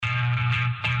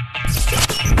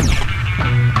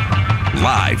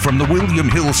Live from the William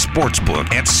Hill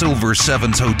Sportsbook at Silver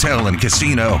Sevens Hotel and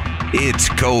Casino, it's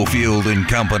Cofield and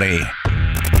Company.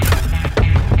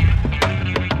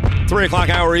 3 o'clock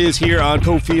hour is here on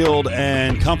Cofield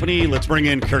and Company. Let's bring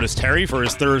in Curtis Terry for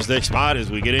his Thursday spot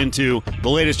as we get into the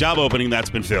latest job opening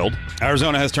that's been filled.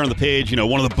 Arizona has turned the page,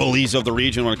 one of the bullies of the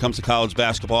region when it comes to college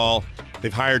basketball.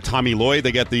 They've hired Tommy Lloyd.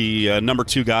 They got the number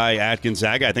 2 guy at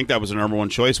Gonzaga. I think that was the number 1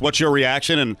 choice. What's your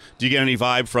reaction, and do you get any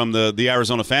vibe from the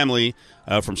Arizona family,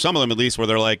 from some of them at least, where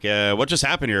they're like, what just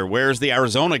happened here? Where's the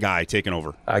Arizona guy taking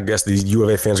over? I guess these U of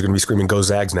A fans are going to be screaming, "Go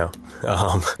Zags" now.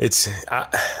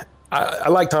 I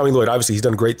like Tommy Lloyd. Obviously, he's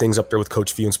done great things up there with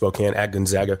Coach Few in Spokane at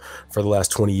Gonzaga for the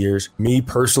last 20 years. Me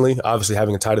personally, obviously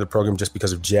having a tie to the program just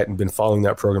because of Jet and been following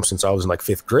that program since I was in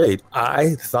 5th grade,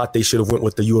 I thought they should have went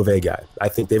with the U of A guy. I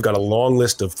think they've got a long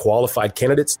list of qualified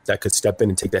candidates that could step in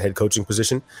and take that head coaching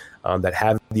position, that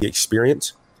have the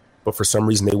experience. But for some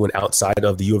reason, they went outside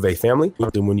of the U of A family.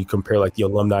 And when you compare the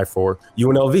alumni for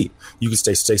UNLV, you could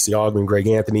say Stacey Augmon, Greg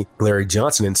Anthony, Larry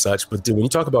Johnson and such. But when you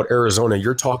talk about Arizona,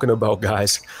 you're talking about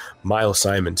guys, Miles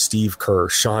Simon, Steve Kerr,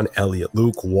 Sean Elliott,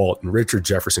 Luke Walton, Richard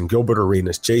Jefferson, Gilbert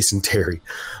Arenas, Jason Terry,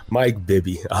 Mike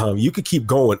Bibby. You could keep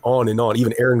going on and on.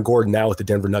 Even Aaron Gordon now with the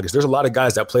Denver Nuggets. There's a lot of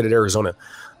guys that played at Arizona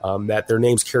that their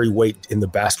names carry weight in the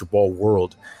basketball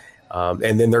world.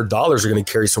 And then their dollars are going to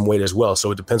carry some weight as well.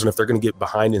 So it depends on if they're going to get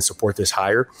behind and support this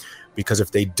hire, because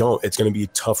if they don't, it's going to be a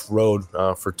tough road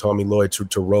for Tommy Lloyd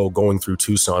to row going through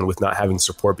Tucson with not having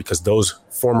support, because those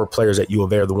former players at U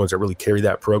of A are the ones that really carry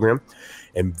that program.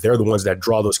 And they're the ones that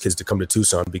draw those kids to come to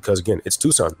Tucson because, again, it's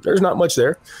Tucson. There's not much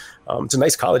there. It's a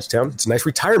nice college town. It's a nice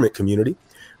retirement community.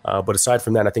 But aside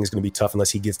from that, I think it's going to be tough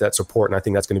unless he gets that support, and I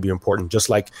think that's going to be important. Just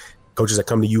like coaches that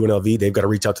come to UNLV, they've got to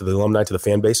reach out to the alumni, to the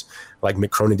fan base, like Mick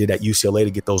Cronin did at UCLA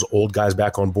to get those old guys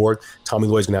back on board. Tommy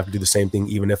Lloyd's going to have to do the same thing,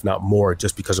 even if not more,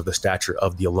 just because of the stature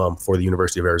of the alum for the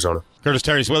University of Arizona. Curtis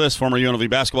Terry's with us, former UNLV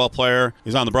basketball player.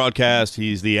 He's on the broadcast.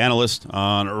 He's the analyst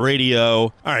on radio.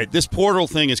 All right, this portal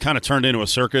thing has kind of turned into a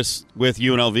circus with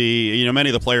UNLV. Many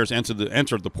of the players entered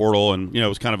the portal, and, it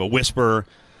was kind of a whisper.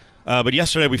 But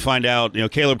yesterday we find out,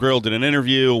 Caleb Grill did an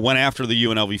interview, went after the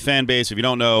UNLV fan base. If you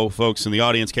don't know, folks in the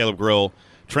audience, Caleb Grill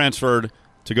transferred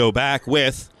to go back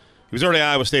with, he was already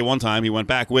at Iowa State one time. He went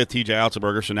back with TJ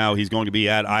Otzelberger, so now he's going to be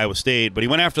at Iowa State. But he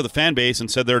went after the fan base and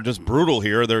said they're just brutal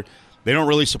here. They don't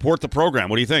really support the program.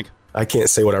 What do you think? I can't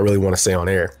say what I really want to say on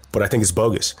air, but I think it's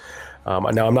bogus.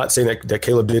 Now, I'm not saying that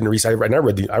Caleb didn't receive. I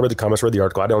read the comments, read the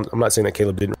article. I'm not saying that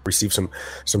Caleb didn't receive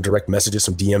some direct messages,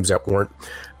 some DMs that weren't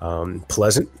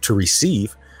pleasant to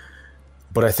receive.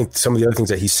 But I think some of the other things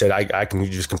that he said, I can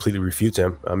just completely refute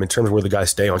them. In terms of where the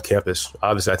guys stay on campus,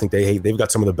 obviously, I think they've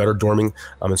got some of the better dorming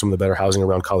and some of the better housing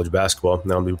around college basketball.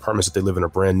 Now, the apartments that they live in are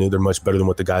brand new. They're much better than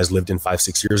what the guys lived in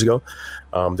 5-6 years ago.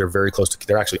 They're very close to.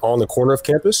 They're actually on the corner of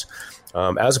campus.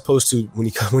 As opposed to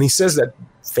when he says that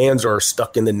fans are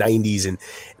stuck in the 90s and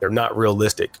they're not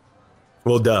realistic.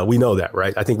 Well, duh, we know that,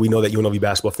 right? I think we know that UNLV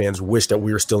basketball fans wish that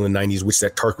we were still in the 90s, wish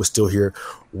that Tark was still here,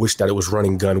 wish that it was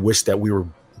running gun, wish that we were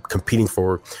competing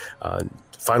for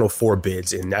Final Four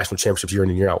bids in national championships year in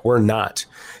and year out. We're not.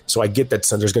 So I get that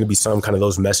there's going to be some kind of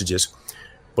those messages.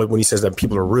 But when he says that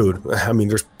people are rude, I mean,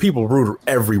 there's people rude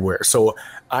everywhere. So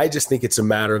I just think it's a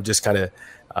matter of just kind of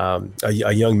a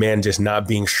young man just not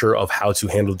being sure of how to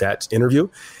handle that interview.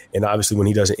 And obviously when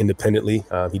he does it independently,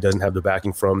 he doesn't have the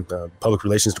backing from the public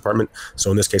relations department.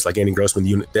 So in this case, like Andy Grossman,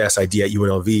 the SID at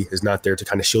UNLV is not there to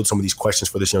kind of shield some of these questions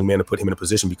for this young man to put him in a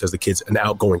position, because the kid's an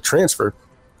outgoing transfer.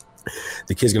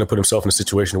 The kid's going to put himself in a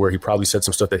situation where he probably said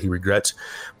some stuff that he regrets,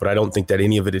 but I don't think that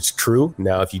any of it is true.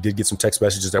 Now, if you did get some text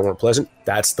messages that weren't pleasant,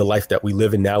 that's the life that we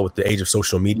live in now with the age of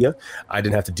social media. I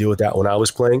didn't have to deal with that when I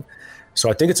was playing. So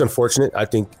I think it's unfortunate. I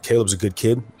think Caleb's a good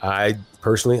kid. I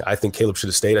think Caleb should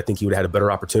have stayed. I think he would have had a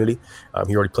better opportunity.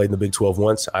 He already played in the Big 12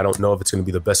 once. I don't know if it's going to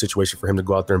be the best situation for him to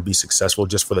go out there and be successful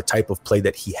just for the type of play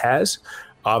that he has.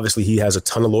 Obviously, he has a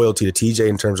ton of loyalty to TJ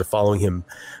in terms of following him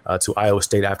to Iowa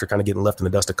State after kind of getting left in the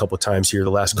dust a couple of times here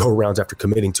the last go-arounds after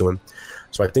committing to him.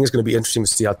 So I think it's going to be interesting to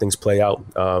see how things play out.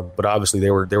 But obviously, they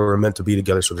were meant to be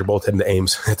together, so they're both heading to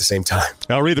Ames at the same time.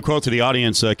 I'll read the quote to the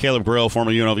audience. Caleb Grill,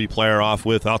 former UNLV player, off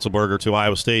with Otzelberger to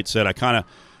Iowa State, said, "I kind of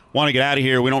want to get out of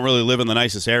here. We don't really live in the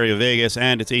nicest area of Vegas,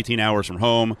 and it's 18 hours from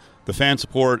home. The fan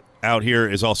support out here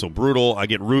is also brutal. I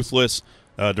get ruthless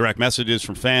direct messages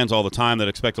from fans all the time that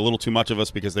expect a little too much of us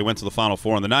because they went to the Final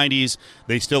Four in the 90s.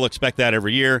 They still expect that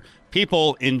every year.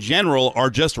 People in general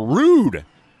are just rude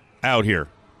out here."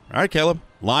 All right, Caleb.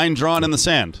 Line drawn in the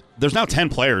sand. There's now 10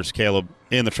 players, Caleb,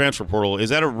 in the transfer portal. Is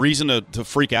that a reason to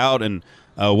freak out and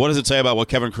What does it say about what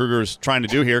Kevin Kruger is trying to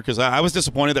do here? Because I was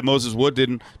disappointed that Moses Wood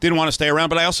didn't want to stay around,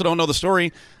 but I also don't know the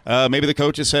story. Maybe the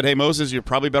coaches said, hey, Moses, you're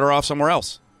probably better off somewhere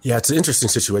else. Yeah, it's an interesting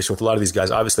situation with a lot of these guys.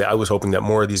 Obviously, I was hoping that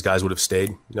more of these guys would have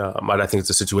stayed. I think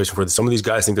it's a situation where some of these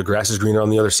guys think the grass is greener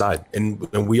on the other side. And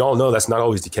we all know that's not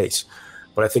always the case.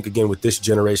 But I think, again, with this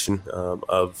generation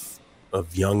of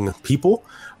young people,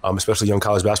 especially young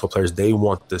college basketball players, they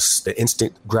want the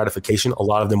instant gratification. A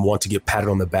lot of them want to get patted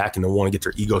on the back and they want to get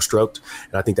their ego stroked.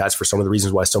 And I think that's for some of the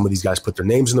reasons why some of these guys put their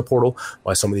names in the portal,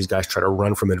 why some of these guys try to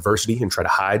run from adversity and try to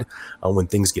hide when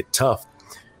things get tough.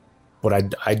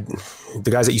 But the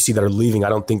guys that you see that are leaving, I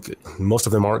don't think most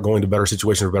of them aren't going to better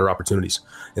situations or better opportunities.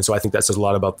 And so I think that says a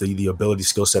lot about the ability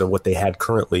skill set of what they had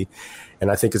currently. And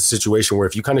I think it's a situation where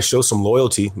if you kind of show some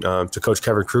loyalty to Coach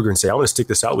Kevin Kruger and say, I want to stick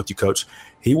this out with you, Coach,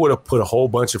 he would have put a whole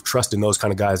bunch of trust in those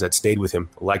kind of guys that stayed with him,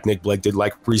 like Nick Blake did,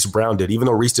 like Reese Brown did. Even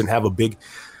though Reese didn't have a big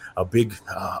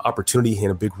opportunity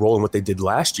and a big role in what they did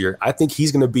last year, I think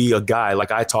he's going to be a guy like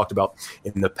I talked about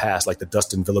in the past, like the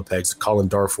Dustin Villapegs, the Colin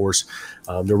Darfors,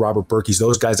 the Robert Berkeys,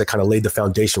 those guys that kind of laid the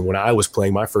foundation when I was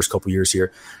playing my first couple years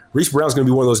here. Reese Brown's going to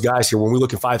be one of those guys here when we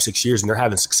look in 5-6 years and they're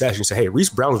having success. You say, hey, Reese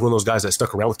Brown was one of those guys that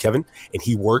stuck around with Kevin and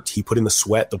he worked, he put in the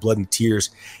sweat, the blood and the tears,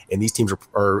 and these teams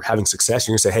are having success.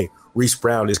 You're going to say, hey, Reese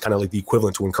Brown is kind of like the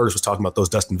equivalent to when Curtis was talking about those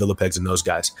Dustin Villapegs and those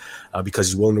guys because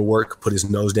he's willing to work, put his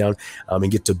nose down, and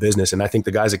get to business. And I think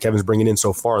the guys that Kevin's bringing in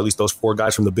so far, at least those 4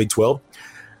 guys from the Big 12,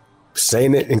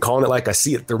 saying it and calling it like I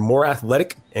see it, they're more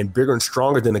athletic and bigger and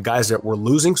stronger than the guys that we're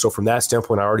losing. So from that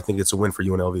standpoint, I already think it's a win for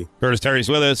UNLV. Curtis Terry's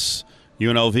with us,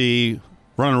 UNLV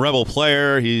Running Rebel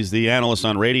player. He's the analyst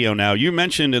on radio now. You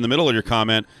mentioned in the middle of your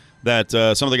comment that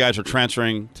some of the guys are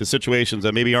transferring to situations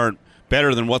that maybe aren't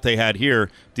better than what they had here.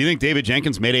 Do you think David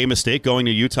Jenkins made a mistake going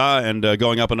to Utah and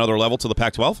going up another level to the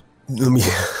Pac-12? Let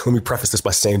me preface this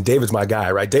by saying David's my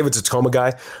guy, right? David's a Tacoma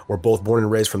guy. We're both born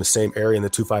and raised from the same area in the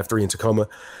 253 in Tacoma.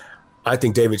 I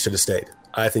think David should have stayed.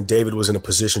 I think David was in a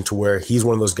position to where he's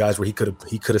one of those guys where he could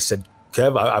have said,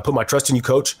 Kev, I put my trust in you,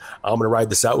 Coach. I'm going to ride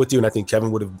this out with you. And I think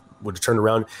Kevin would have turned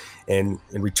around and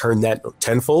returned that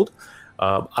tenfold.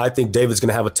 I think David's going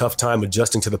to have a tough time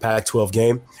adjusting to the Pac-12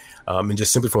 game. And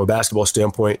just simply from a basketball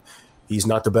standpoint, he's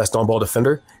not the best on-ball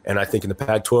defender. And I think in the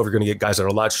Pac-12, you're going to get guys that are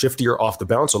a lot shiftier off the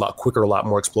bounce, a lot quicker, a lot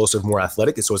more explosive, more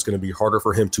athletic. And so it's going to be harder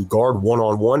for him to guard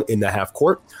one-on-one in the half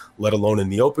court, let alone in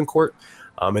the open court.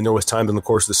 And there was times in the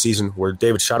course of the season where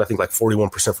David shot, I think, like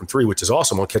 41% from 3, which is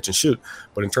awesome on catch and shoot.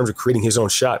 But in terms of creating his own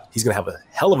shot, he's going to have a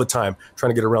hell of a time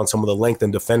trying to get around some of the length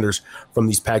and defenders from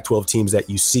these Pac-12 teams that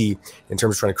you see in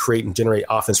terms of trying to create and generate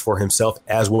offense for himself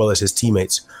as well as his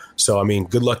teammates. So, I mean,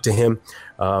 good luck to him.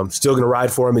 Still going to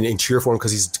ride for him and cheer for him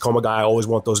because he's a Tacoma guy. I always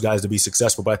want those guys to be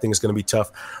successful, but I think it's going to be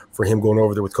tough for him going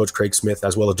over there with Coach Craig Smith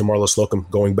as well as DeMarlo Slocum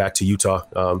going back to Utah.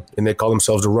 And they call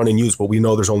themselves the Running Utes, but we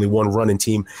know there's only one running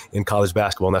team in college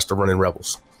basketball, and that's the Running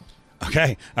Rebels.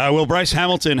 Okay. Will Bryce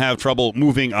Hamilton have trouble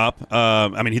moving up?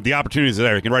 I mean, the opportunities are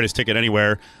there. He can write his ticket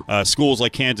anywhere. Schools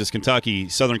like Kansas, Kentucky,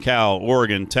 Southern Cal,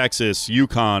 Oregon, Texas,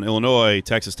 UConn, Illinois,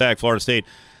 Texas Tech, Florida State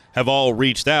have all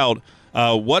reached out.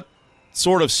 What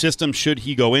sort of system should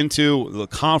he go into? The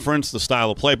conference, the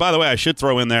style of play. By the way, I should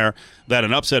throw in there that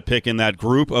an upset pick in that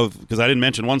group of, because I didn't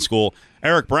mention one school,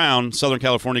 Eric Brown, Southern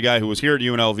California guy who was here at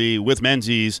UNLV with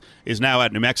Menzies, is now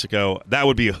at New Mexico. That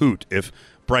would be a hoot if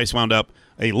Bryce wound up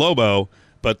a Lobo.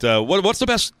 But what's the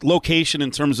best location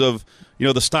in terms of,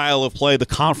 the style of play, the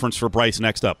conference for Bryce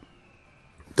next up?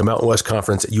 The Mountain West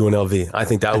Conference at UNLV. I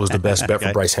think that was the best bet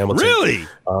for Bryce Hamilton. Really?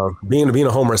 Being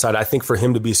a homer side, I think for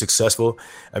him to be successful,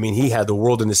 I mean, he had the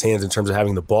world in his hands in terms of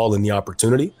having the ball and the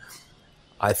opportunity.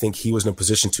 I think he was in a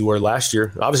position to where last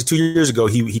year, obviously 2 years ago,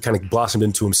 he kind of blossomed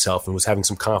into himself and was having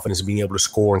some confidence in being able to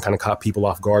score and kind of caught people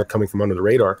off guard coming from under the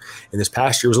radar. And this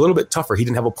past year was a little bit tougher. He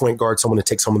didn't have a point guard, someone to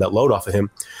take some of that load off of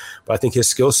him. But I think his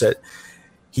skill set,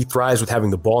 he thrives with having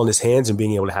the ball in his hands and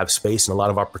being able to have space and a lot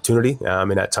of opportunity,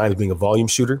 and at times being a volume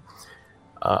shooter.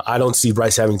 I don't see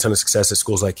Bryce having a ton of success at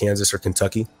schools like Kansas or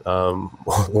Kentucky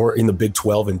or in the Big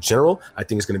 12 in general. I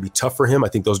think it's going to be tough for him. I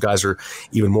think those guys are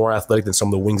even more athletic than some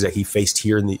of the wings that he faced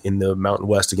here in the Mountain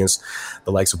West against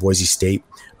the likes of Boise State.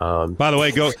 By the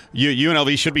way,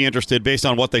 UNLV should be interested based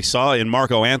on what they saw in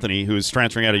Marco Anthony, who's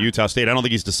transferring out of Utah State. I don't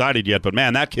think he's decided yet, but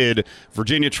man, that kid,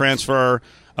 Virginia transfer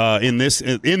in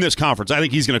this conference. I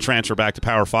think he's going to transfer back to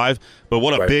Power 5. But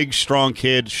what a big, strong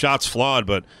kid. Shots flawed,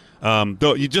 but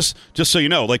though you just so you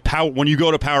know, like when you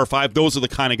go to Power 5, those are the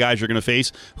kind of guys you're going to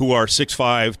face who are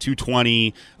 6'5",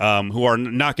 220, who are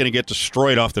not going to get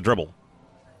destroyed off the dribble.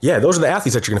 Yeah, those are the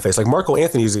athletes that you're going to face. Like Marco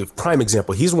Anthony is a prime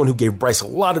example. He's the one who gave Bryce a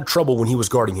lot of trouble when he was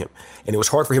guarding him, and it was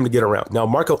hard for him to get around. Now,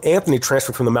 Marco Anthony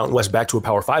transferred from the Mountain West back to a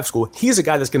Power 5 school. He's a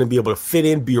guy that's going to be able to fit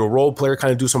in, be a role player,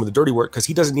 kind of do some of the dirty work because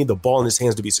he doesn't need the ball in his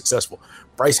hands to be successful.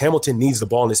 Bryce Hamilton needs the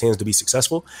ball in his hands to be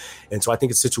successful. And so I think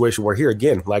it's a situation where here,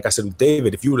 again, like I said with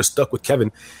David, if you would have stuck with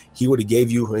Kevin, he would have gave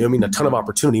you, a ton of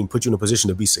opportunity and put you in a position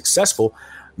to be successful.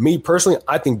 Me personally,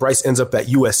 I think Bryce ends up at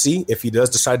USC if he does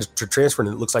decide to transfer, and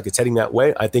it looks like it's heading that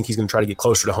way. I think he's going to try to get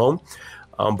closer to home.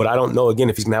 But I don't know, again,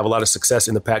 if he's going to have a lot of success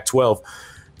in the Pac-12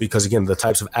 because, again, the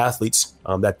types of athletes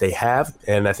that they have,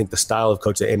 and I think the style of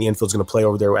coach that Andy Enfield's going to play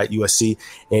over there at USC.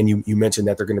 And you mentioned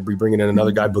that they're going to be bringing in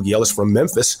another guy, Boogie Ellis from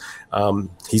Memphis.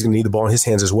 He's going to need the ball in his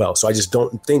hands as well. So I just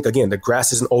don't think, again, the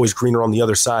grass isn't always greener on the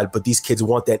other side, but these kids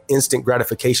want that instant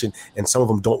gratification, and some of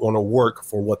them don't want to work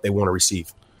for what they want to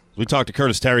receive. We talked to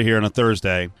Curtis Terry here on a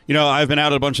Thursday. I've been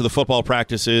out at a bunch of the football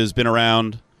practices, been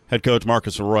around head coach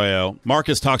Marcus Arroyo.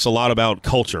 Marcus talks a lot about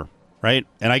culture, right?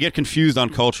 And I get confused on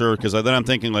culture because then I'm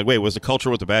thinking, like, wait, was the culture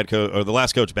with the bad coach or the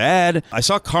last coach bad? I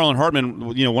saw Carlin Hartman,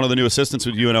 one of the new assistants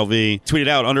with UNLV, tweeted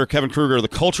out, under Kevin Kruger, the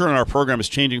culture in our program is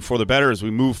changing for the better as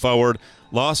we move forward.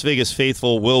 Las Vegas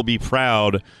faithful will be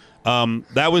proud.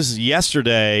 That was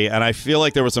yesterday, and I feel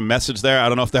like there was a message there. I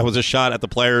don't know if that was a shot at the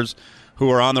players who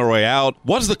are on their way out.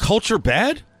 Was the culture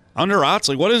bad under Otts?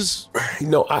 Like, what is...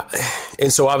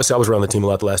 And so obviously I was around the team a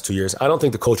lot the last 2 years. I don't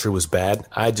think the culture was bad.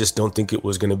 I just don't think it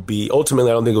was going to be... Ultimately,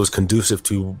 I don't think it was conducive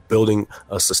to building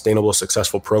a sustainable,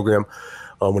 successful program.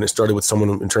 When it started with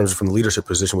someone in terms of from the leadership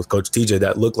position with Coach TJ,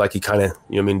 that looked like he kind of,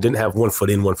 didn't have 1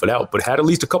 foot in, 1 foot out, but had at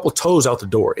least a couple toes out the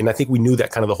door. And I think we knew that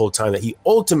kind of the whole time, that he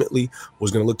ultimately was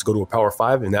going to look to go to a Power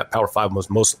 5, and that Power 5 was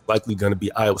most likely going to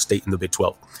be Iowa State in the Big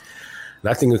 12. And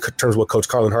I think in terms of what Coach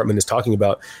Carlin Hartman is talking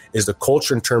about is the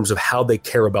culture in terms of how they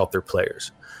care about their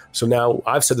players. So now,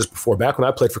 I've said this before, back when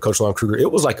I played for Coach Lon Kruger,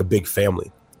 it was like a big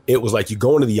family. It was like you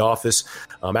go into the office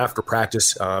after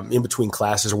practice, in between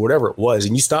classes or whatever it was,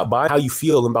 and you stop by how you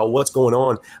feel about what's going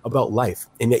on about life,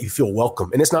 and that you feel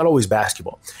welcome. And it's not always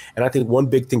basketball. And I think one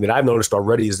big thing that I've noticed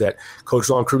already is that Coach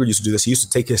Lon Kruger used to do this. He used to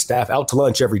take his staff out to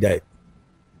lunch every day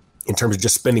in terms of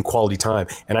just spending quality time.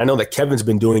 And I know that Kevin's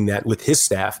been doing that with his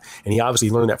staff, and he obviously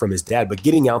learned that from his dad, but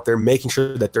getting out there, making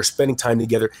sure that they're spending time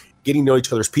together, getting to know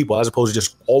each other's people, as opposed to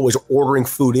just always ordering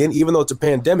food in, even though it's a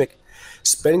pandemic.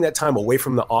 Spending that time away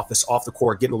from the office, off the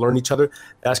court, getting to learn each other,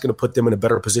 that's going to put them in a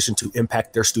better position to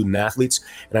impact their student athletes.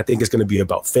 And I think it's going to be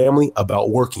about family, about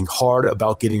working hard,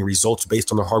 about getting results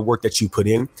based on the hard work that you put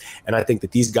in. And I think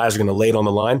that these guys are going to lay it on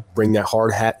the line, bring that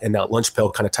hard hat and that lunch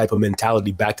pail kind of type of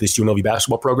mentality back to this UNLV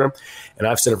basketball program. And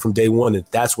I've said it from day one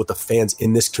that that's what the fans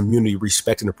in this community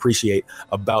respect and appreciate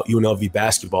about UNLV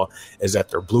basketball, is that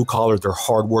they're blue collar, they're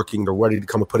hardworking, they're ready to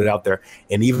come and put it out there.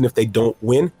 And even if they don't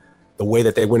win, the way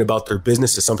that they went about their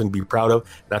business is something to be proud of.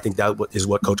 And I think that is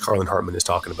what Coach Carlin Hartman is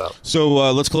talking about.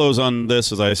 So let's close on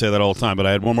this, as I say that all the time, but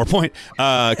I had one more point.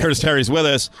 Curtis Terry's with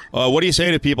us. What do you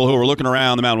say to people who are looking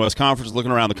around the Mountain West Conference,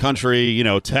 looking around the country,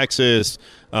 Texas,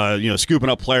 scooping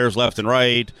up players left and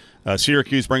right,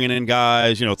 Syracuse bringing in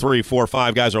guys, 3, 4,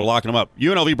 5 guys are locking them up.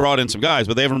 UNLV brought in some guys,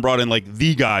 but they haven't brought in like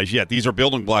the guys yet. These are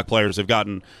building block players they've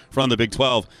gotten from the Big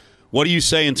 12. What do you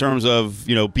say in terms of,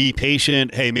 be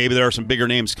patient? Hey, maybe there are some bigger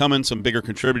names coming, some bigger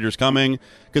contributors coming,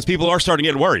 because people are starting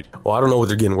to get worried. Well, I don't know what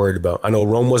they're getting worried about. I know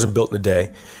Rome wasn't built in a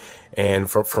day.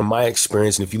 And from my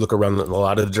experience, and if you look around a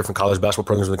lot of the different college basketball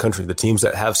programs in the country, the teams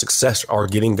that have success are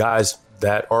getting guys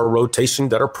that are rotation,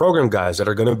 that are program guys, that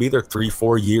are going to be there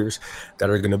 3-4 years, that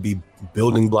are going to be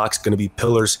building blocks, going to be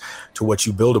pillars to what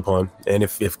you build upon. And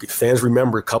if fans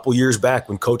remember a couple years back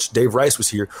when Coach Dave Rice was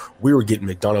here, we were getting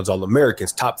McDonald's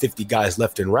All-Americans, top 50 guys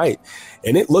left and right.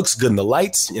 And it looks good in the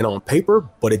lights and on paper,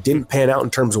 but it didn't pan out in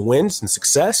terms of wins and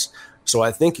success. So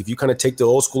I think if you kind of take the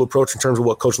old school approach in terms of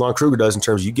what Coach Lon Kruger does, in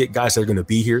terms of you get guys that are going to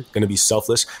be here, going to be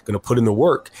selfless, going to put in the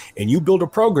work, and you build a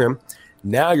program,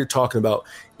 now you're talking about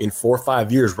in 4 or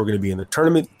 5 years, we're going to be in the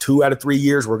tournament. 2 out of 3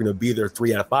 years, we're going to be there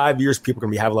 3 out of 5 years. People are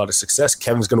going to have a lot of success.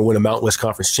 Kevin's going to win a Mountain West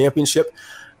Conference championship.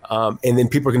 And then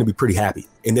people are going to be pretty happy.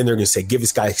 And then they're going to say, give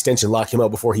this guy extension, lock him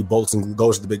up before he bolts and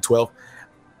goes to the Big 12.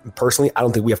 Personally, I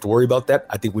don't think we have to worry about that.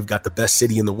 I think we've got the best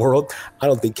city in the world. I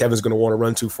don't think Kevin's going to want to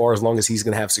run too far as long as he's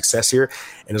going to have success here.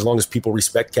 And as long as people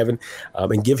respect Kevin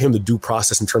and give him the due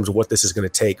process in terms of what this is going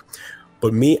to take.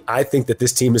 But I think that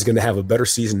this team is going to have a better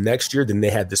season next year than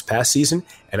they had this past season.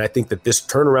 And I think that this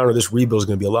turnaround or this rebuild is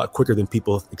going to be a lot quicker than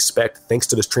people expect, thanks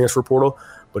to this transfer portal.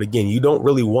 But again, you don't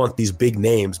really want these big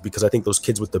names, because I think those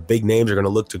kids with the big names are going to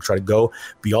look to try to go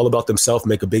be all about themselves,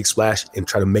 make a big splash, and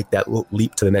try to make that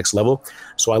leap to the next level.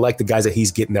 So I like the guys that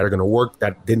he's getting that are going to work,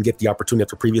 that didn't get the opportunity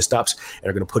after previous stops, and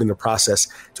are going to put in the process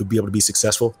to be able to be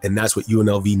successful. And that's what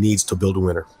UNLV needs to build a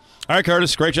winner. All right,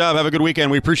 Curtis, great job. Have a good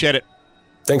weekend. We appreciate it.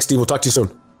 Thanks, Steve. We'll talk to you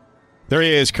soon. There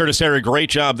he is, Curtis Terry. Great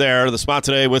job there. The Spot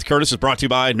Today with Curtis is brought to you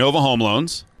by Nova Home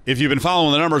Loans. If you've been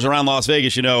following the numbers around Las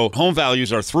Vegas, you know home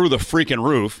values are through the freaking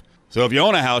roof. So if you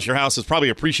own a house, your house is probably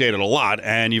appreciated a lot,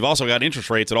 and you've also got interest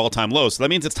rates at all-time lows. So that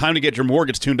means it's time to get your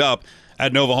mortgage tuned up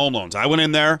at Nova Home Loans. I went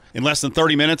in there in less than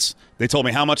 30 minutes. They told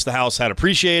me how much the house had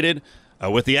appreciated.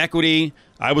 With the equity,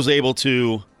 I was able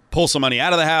to pull some money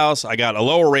out of the house. I got a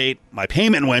lower rate. My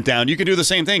payment went down. You could do the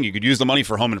same thing. You could use the money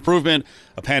for home improvement,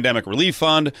 a pandemic relief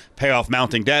fund, pay off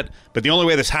mounting debt. But the only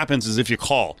way this happens is if you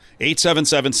call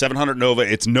 877-700-NOVA.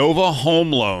 It's Nova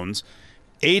Home Loans.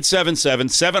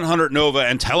 877-700-NOVA,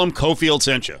 and tell them Cofield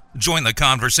sent you. Join the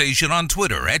conversation on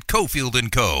Twitter at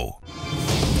Cofield & Co.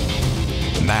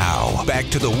 Now, back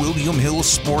to the William Hill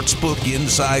Sportsbook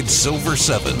Inside Silver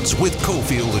Sevens with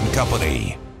Cofield &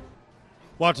 Company.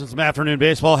 Watching some afternoon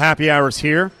baseball. Happy hours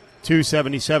here.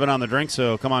 $2.77 on the drink,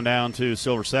 so come on down to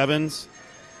Silver Sevens.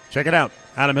 Check it out.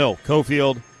 Adam Hill,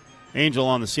 Cofield, Angel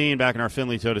on the scene back in our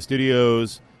Finley Toyota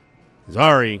studios.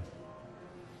 Zari.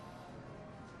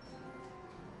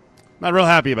 Not real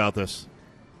happy about this.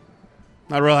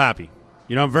 Not real happy.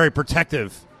 You know, I'm very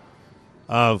protective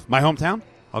of my hometown.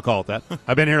 I'll call it that.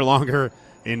 I've been here longer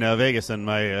in Vegas than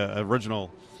my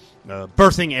original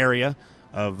birthing area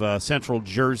of Central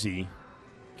Jersey.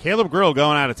 Caleb Grill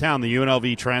going out of town, the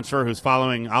UNLV transfer who's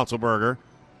following Otzelberger.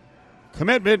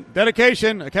 Commitment,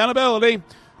 dedication, accountability.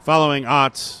 Following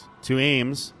Otz to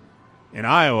Ames in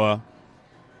Iowa.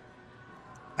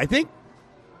 I think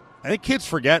kids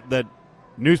forget that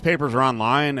newspapers are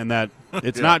online and that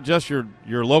it's not just your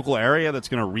local area that's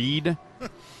going to read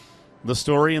the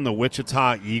story in the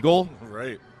Wichita Eagle.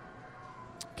 Right.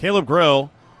 Caleb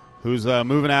Grill, who's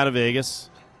moving out of Vegas,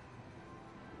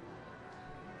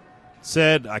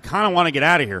 said, I kind of want to get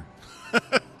out of here.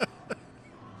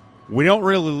 We don't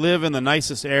really live in the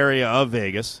nicest area of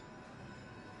Vegas.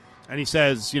 And he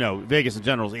says, you know, Vegas in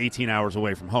general is 18 hours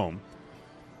away from home.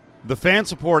 The fan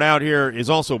support out here is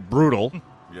also brutal.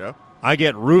 Yeah. I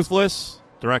get ruthless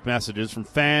direct messages from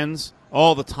fans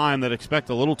all the time that expect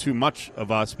a little too much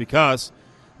of us because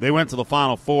they went to the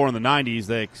Final Four in the 90s.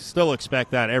 They still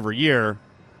expect that every year.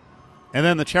 And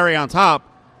then the cherry on top,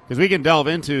 because we can delve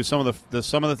into some of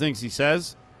the things he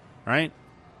says, right?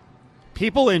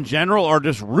 People in general are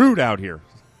just rude out here.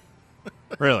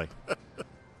 Really.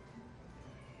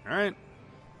 All right.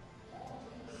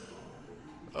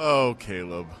 Oh,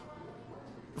 Caleb.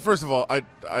 First of all,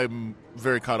 I'm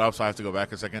very caught up, so I have to go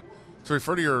back a second. To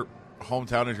refer to your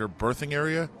hometown as your birthing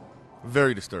area,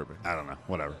 very disturbing. I don't know.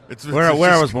 Whatever. It's where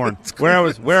I was born.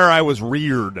 Where I was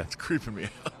reared. It's creeping me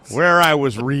out. Where I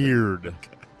was reared.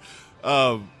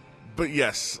 But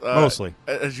yes, mostly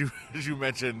as you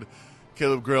mentioned,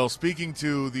 Caleb Grill speaking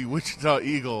to the Wichita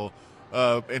Eagle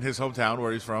in his hometown,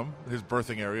 where he's from, his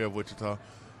birthing area of Wichita.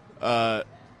 I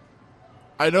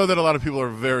know that a lot of people are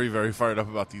very, very fired up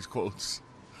about these quotes.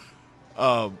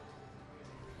 I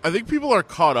think people are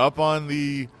caught up on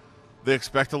they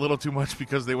expect a little too much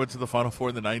because they went to the Final Four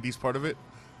in the 90s part of it.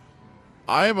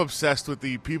 I am obsessed with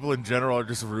the people in general are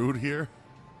just rude here.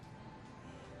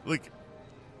 Like,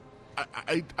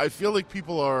 I feel like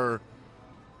people are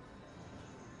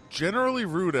generally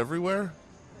rude everywhere.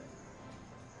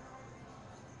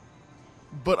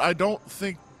 But I don't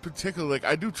think particularly, like,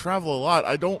 I do travel a lot.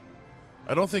 I don't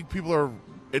think people are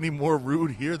any more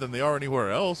rude here than they are anywhere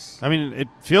else. I mean, it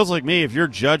feels like me, if you're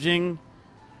judging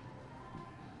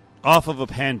off of a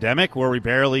pandemic where we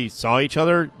barely saw each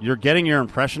other, you're getting your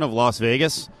impression of Las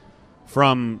Vegas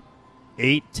from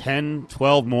 8, 10,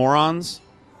 12 morons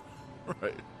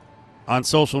right on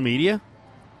social media.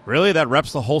 Really? That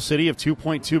reps the whole city of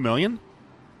 2.2 million?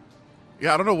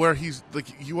 Yeah, I don't know where he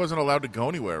wasn't allowed to go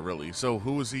anywhere, really. So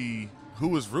who was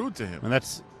rude to him? And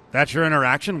that's your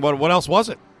interaction? What else was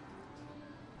it?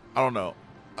 I don't know.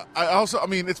 I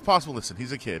mean, it's possible. Listen,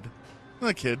 he's a kid. Not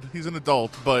a kid. He's an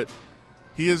adult, but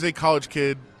he is a college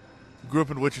kid. Grew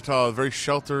up in Wichita, a very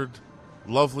sheltered,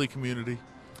 lovely community.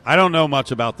 I don't know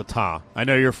much about the Ta. I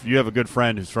know you have a good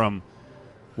friend who's from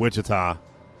Wichita.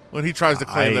 When he tries to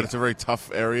claim that it's a very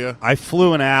tough area. I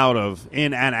flew in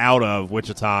and out of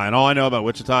Wichita, and all I know about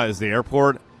Wichita is the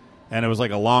airport, and it was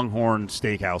like a Longhorn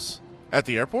Steakhouse. At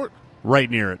the airport? Right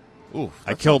near it. Ooh,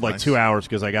 I killed like 2 hours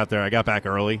because I got back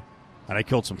early, and I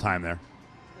killed some time there.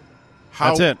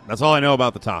 That's it. That's all I know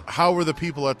about the talk. How were the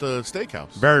people at the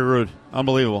steakhouse? Very rude.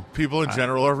 Unbelievable. People in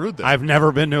general are rude there. I've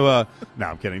never been to a. No,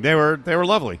 I'm kidding. They were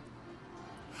lovely.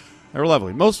 They were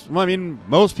lovely. Most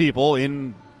people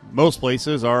in most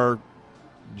places are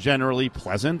generally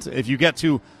pleasant. If you get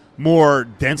to more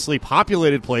densely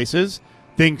populated places,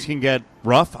 things can get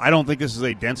rough. I don't think this is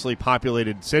a densely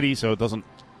populated city, so it doesn't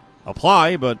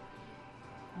apply. But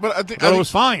I think it was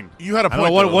fine. You had a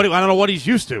point. I don't know what he's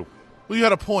used to. Well, you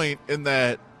had a point in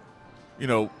that,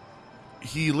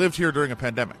 he lived here during a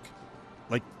pandemic.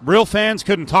 Like, real fans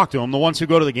couldn't talk to him, the ones who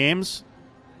go to the games.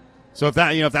 So if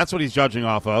that's what he's judging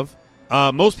off of,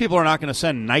 most people are not going to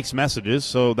send nice messages.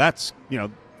 So that's, you're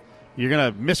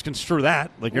going to misconstrue that.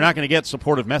 Like, you're not going to get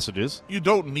supportive messages. You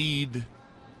don't need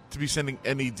to be sending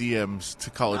any DMs to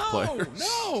college players.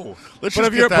 No. Let's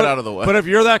just get that out of the way. But if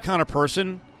you're that kind of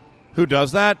person who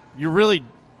does that,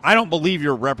 I don't believe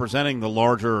you're representing the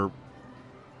larger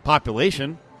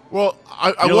population. Well,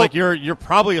 you're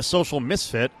probably a social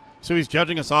misfit, so he's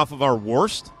judging us off of our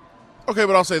worst. Okay,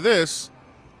 but I'll say this,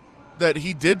 that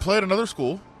he did play at another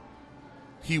school.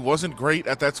 He wasn't great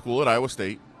at that school at Iowa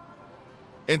State.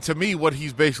 And to me, what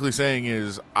he's basically saying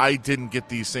is, I didn't get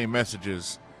these same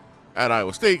messages at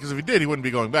Iowa State, because if he did, he wouldn't be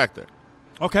going back there.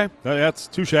 Okay, that's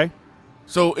touche.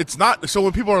 So it's not. So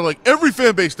when people are like, every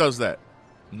fan base does that.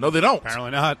 No, they don't.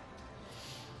 Apparently not.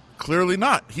 Clearly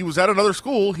not. He was at another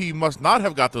school. He must not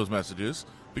have got those messages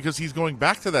because he's going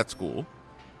back to that school.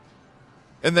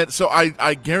 And then, so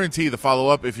I guarantee the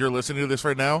follow-up, if you're listening to this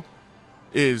right now,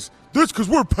 is, that's because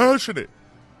we're passionate.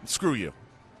 Screw you.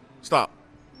 Stop.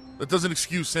 That doesn't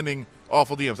excuse sending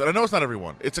awful DMs. And I know it's not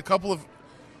everyone. It's a couple of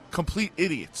complete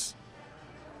idiots.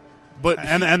 But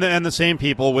and the same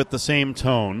people with the same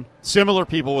tone, similar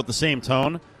people with the same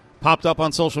tone, popped up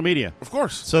on social media. Of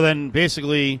course. So then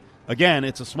basically, again,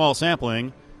 it's a small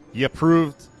sampling. You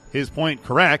proved his point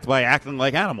correct by acting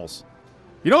like animals.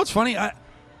 You know what's funny?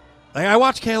 I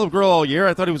watched Caleb Grill all year.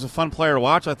 I thought he was a fun player to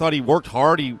watch. I thought he worked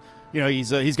hard.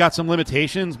 He's got some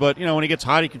limitations, but when he gets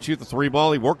hot, he can shoot the three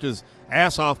ball. He worked his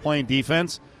ass off playing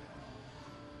defense.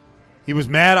 He was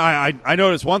mad. I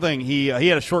noticed one thing. He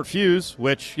had a short fuse,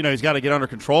 which he's got to get under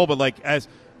control. But as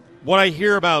what I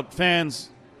hear about fans,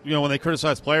 when they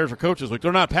criticize players or coaches,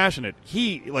 they're not passionate.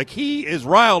 He is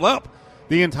riled up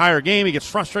the entire game. He gets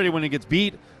frustrated when he gets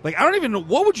beat. I don't even know,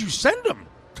 what would you send him?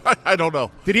 I don't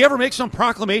know. Did he ever make some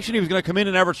proclamation he was going to come in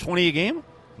and average 20 a game?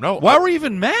 No. Why were you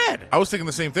even mad? I was thinking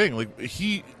the same thing.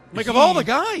 Of all the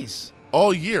guys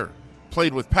all year,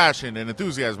 played with passion and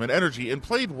enthusiasm and energy and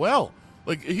played well.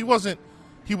 He wasn't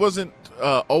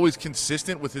always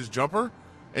consistent with his jumper,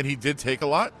 and he did take a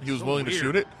lot. He was willing to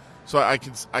shoot it. So I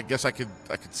guess I could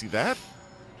see that.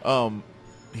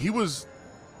 He was,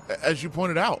 as you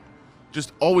pointed out,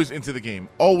 just always into the game,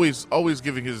 always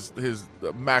giving his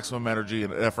maximum energy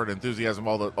and effort, enthusiasm,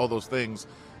 all those things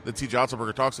that T.J.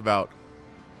 Otzelberger talks about.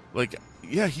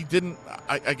 He didn't.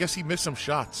 I guess he missed some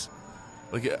shots.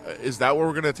 Is that what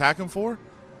we're going to attack him for?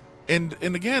 And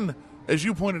again, as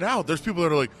you pointed out, there's people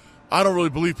that are like, I don't really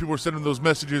believe people are sending those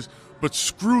messages, but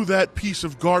screw that piece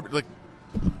of garbage.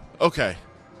 Okay.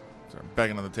 Sorry, I'm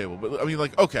banging on the table.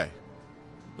 But, okay.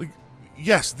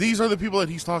 Yes, these are the people that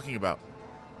he's talking about.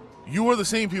 You are the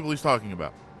same people he's talking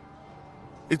about.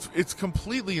 It's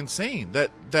completely insane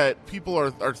that people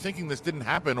are thinking this didn't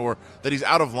happen or that he's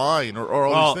out of line or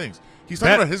all these things. He's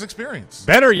talking about his experience.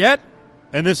 Better yet,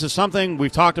 and this is something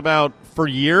we've talked about for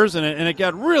years, and it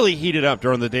got really heated up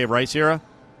during the Dave Rice era.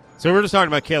 So we're just talking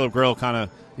about Caleb Grill kind of,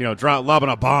 lobbing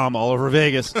a bomb all over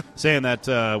Vegas, saying that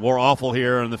we're awful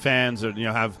here and the fans are,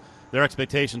 have their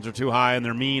expectations are too high and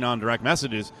they're mean on direct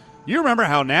messages. You remember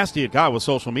how nasty it got with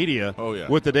social media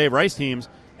with the Dave Rice teams.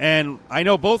 And I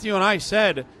know both you and I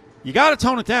said, you got to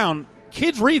tone it down.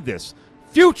 Kids read this.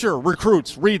 Future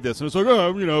recruits read this. And it's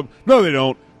no, they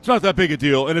don't. It's not that big a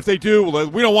deal. And if they do,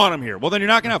 we don't want them here. Well, then you're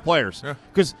not going to have players.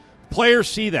 Because players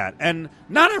see that. And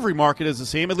not every market is the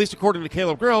same, at least according to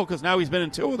Caleb Grill, because now he's been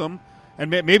in two of them. And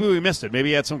maybe we missed it. Maybe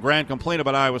he had some grand complaint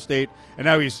about Iowa State, and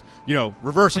now he's,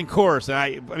 reversing course.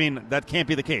 I mean, that can't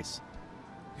be the case.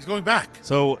 He's going back.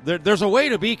 So there's a way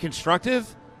to be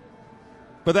constructive,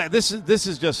 but this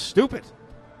is just stupid.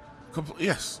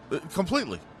 Yes,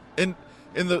 completely. And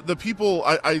the people,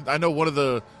 I know one of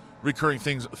the recurring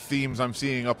themes I'm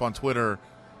seeing up on Twitter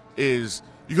is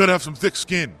you got to have some thick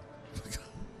skin.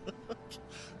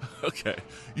 Okay,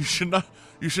 you should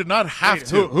not have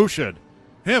to. Who should?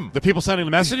 Him. The people sending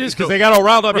the messages because they got all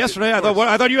riled up yesterday. I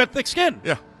thought you had thick skin.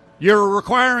 Yeah, you're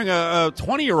requiring a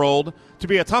 20-year-old to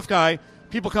be a tough guy.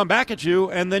 People come back at you,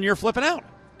 and then you're flipping out.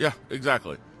 Yeah,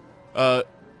 exactly.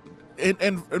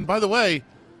 And by the way,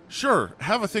 Sure,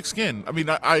 have a thick skin. I mean,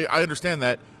 I understand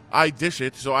that. I dish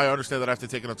it, so I understand that I have to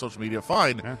take it on social media.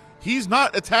 Fine. Yeah. He's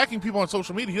not attacking people on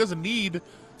social media. He doesn't need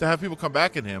to have people come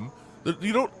back at him.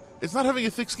 It's not having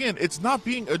a thick skin. It's not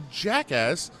being a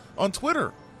jackass on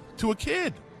Twitter to a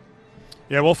kid.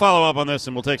 Yeah, we'll follow up on this,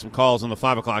 and we'll take some calls in the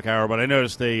 5 o'clock hour. But I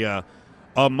noticed a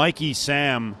Mikey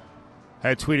Sam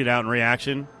had tweeted out in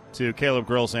reaction to Caleb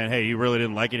Grill saying, hey, he really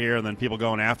didn't like it here, and then people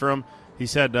going after him. He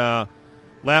said,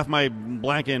 laugh my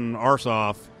blanking arse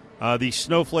off. The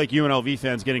snowflake UNLV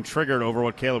fans getting triggered over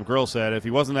what Caleb Grill said. If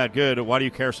he wasn't that good, why do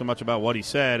you care so much about what he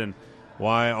said? And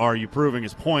why are you proving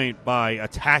his point by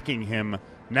attacking him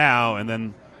now? And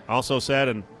then also said,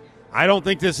 and I don't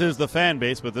think this is the fan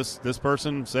base, but this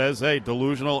person says, hey,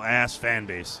 delusional ass fan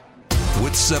base.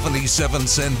 With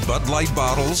 77-cent Bud Light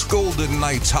bottles, Golden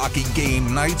Knights hockey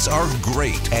game nights are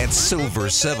great at Silver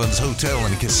Sevens Hotel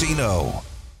and Casino.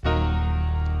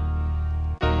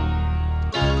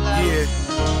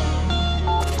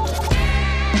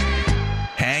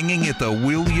 Hanging at the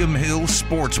William Hill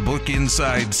Sportsbook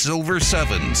inside Silver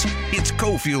Sevens, it's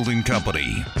Cofield and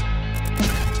Company.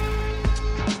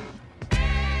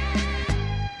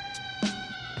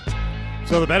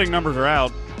 So the betting numbers are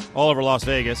out all over Las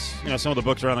Vegas. You know, some of the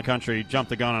books around the country jumped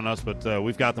the gun on us, but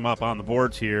we've got them up on the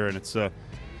boards here, and it's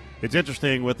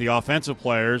interesting with the offensive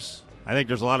players. I think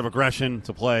there's a lot of aggression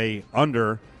to play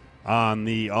under on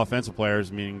the offensive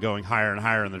players, meaning going higher and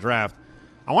higher in the draft.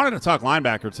 I wanted to talk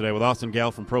linebacker today with Austin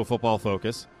Gale from Pro Football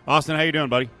Focus. Austin, how you doing,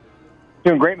 buddy?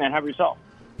 Doing great, man. How about yourself?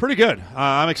 Pretty good.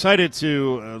 I'm excited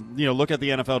to look at the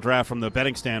NFL draft from the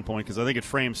betting standpoint because I think it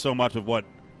frames so much of what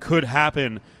could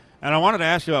happen. And I wanted to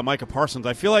ask you about Micah Parsons.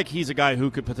 I feel like he's a guy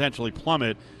who could potentially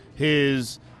plummet.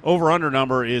 His over-under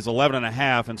number is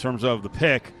 11.5 in terms of the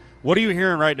pick. What are you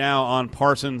hearing right now on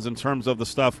Parsons in terms of the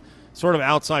stuff sort of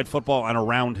outside football and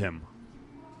around him?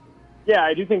 Yeah,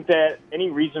 I do think that any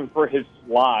reason for his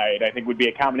slide, I think, would be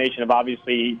a combination of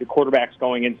obviously the quarterbacks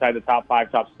going inside the top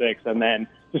 5, top 6, and then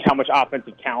just how much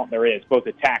offensive talent there is, both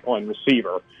at tackle and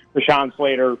receiver. Rashawn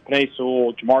Slater, Penei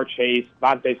Sewell, Jamar Chase,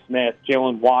 Devontae Smith,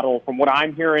 Jalen Waddle. From what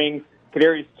I'm hearing,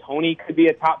 Kadarius Toney could be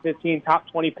a top 15, top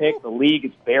 20 pick. The league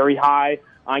is very high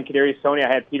on Kadarius Toney.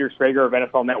 I had Peter Schrager of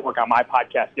NFL Network on my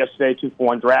podcast yesterday,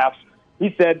 2-for-1 Drafts.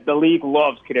 He said the league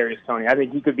loves Kadarius Toney. I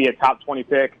think he could be a top 20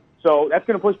 pick. So that's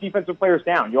going to push defensive players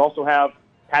down. You also have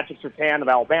Patrick Surtain of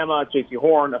Alabama, J.C.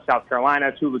 Horn of South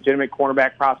Carolina, 2 legitimate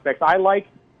cornerback prospects. I like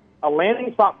a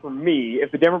landing spot for me.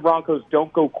 If the Denver Broncos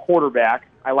don't go quarterback,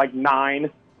 I like 9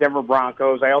 Denver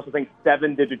Broncos. I also think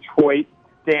 7 to Detroit.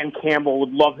 Dan Campbell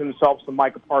would love himself some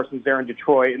Micah Parsons there in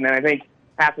Detroit. And then I think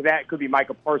after that it could be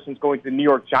Micah Parsons going to the New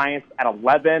York Giants at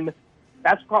 11.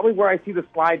 That's probably where I see the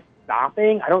slide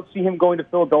stopping. I don't see him going to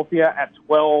Philadelphia at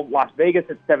 12, Las Vegas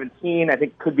at 17. I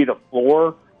think could be the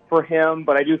floor for him.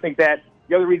 But I do think that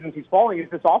the other reasons he's falling is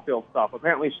this off-field stuff.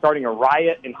 Apparently starting a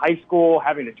riot in high school,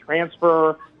 having to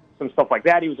transfer, some stuff like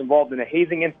that. He was involved in a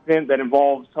hazing incident that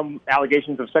involved some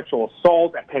allegations of sexual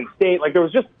assault at Penn State. Like, there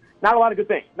was just not a lot of good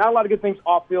things. Not a lot of good things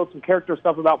off-field, some character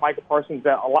stuff about Micah Parsons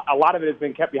that a lot of it has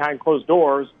been kept behind closed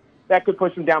doors. That could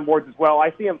push him down boards as well.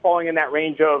 I see him falling in that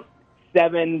range of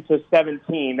 7 to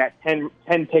 17, that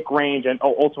 10-pick range, and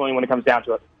ultimately when it comes down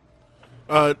to it.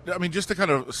 I mean, just to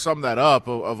kind of sum that up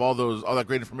of all that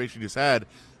great information you just had,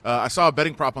 I saw a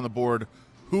betting prop on the board.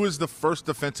 Who is the first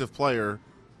defensive player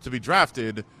to be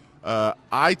drafted?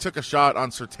 I took a shot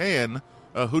on Surtain.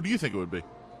 Who do you think it would be?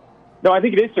 No, I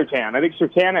think it is Surtain. I think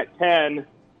Surtain at 10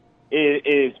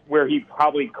 is where he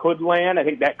probably could land. I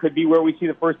think that could be where we see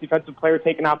the first defensive player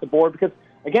taken off the board because,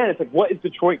 again, it's like, what is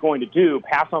Detroit going to do?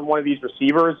 Pass on one of these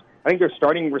receivers? I think their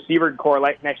starting receiver core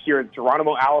next year is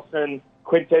Geronimo Allison,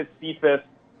 Quintez Cephas,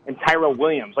 and Tyrell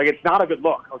Williams. Like, it's not a good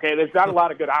look, okay? There's not a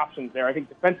lot of good options there. I think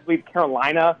defensively,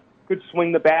 Carolina could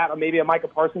swing the bat on maybe a Micah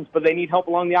Parsons, but they need help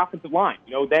along the offensive line.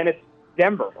 Then it's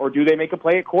Denver, or do they make a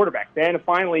play at quarterback? Then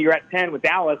finally you're at 10 with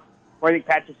Dallas, where I think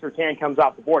Patrick Surtain comes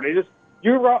off the board.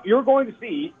 You're going to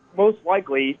see most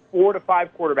likely 4 to 5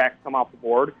 quarterbacks come off the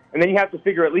board, and then you have to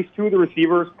figure at least 2 of the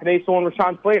receivers, Penei Sewell and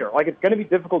Rashawn Slater. Like, it's going to be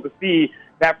difficult to see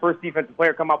that first defensive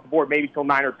player come off the board maybe till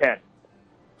 9 or 10.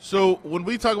 So when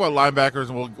we talk about linebackers,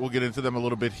 and we'll get into them a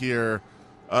little bit here,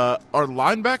 are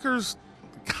linebackers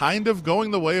kind of going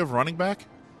the way of running back?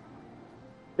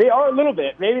 They are a little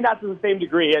bit, maybe not to the same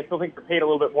degree. I still think they're paid a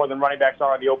little bit more than running backs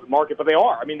are on the open market, but they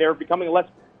are. I mean, they're becoming less.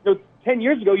 10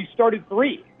 years ago, you started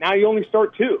 3. Now you only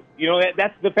start 2.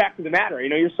 That's the fact of the matter.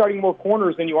 You're starting more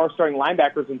corners than you are starting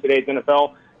linebackers in today's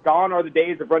NFL. Gone are the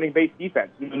days of running base defense.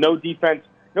 No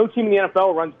team in the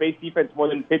NFL runs base defense more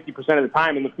than 50% of the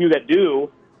time, and the few that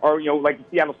do are, like the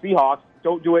Seattle Seahawks,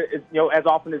 don't do it as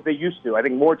often as they used to. I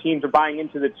think more teams are buying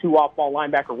into the 2 off-ball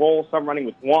linebacker role, some running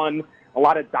with 1. A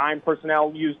lot of dime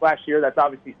personnel used last year. That's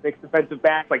obviously 6 defensive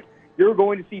backs. Like, you're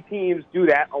going to see teams do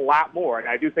that a lot more. And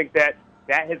I do think that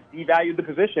has devalued the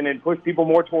position and pushed people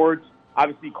more towards,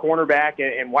 obviously, cornerback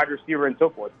and wide receiver and so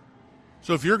forth.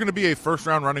 So if you're going to be a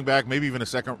first-round running back, maybe even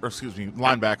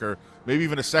linebacker, maybe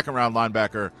even a second-round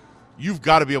linebacker, you've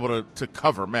got to be able to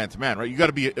cover man-to-man, right? You've got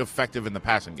to be effective in the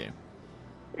passing game.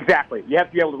 Exactly. You have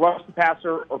to be able to rush the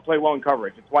passer or play well in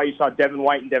coverage. It's why you saw Devin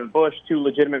White and Devin Bush, 2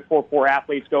 legitimate 4-4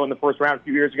 athletes, go in the first round a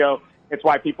few years ago. It's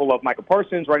why people love Michael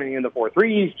Parsons running in the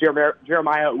 4-3s.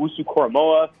 Jeremiah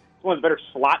Owusu-Koramoah is one of the better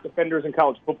slot defenders in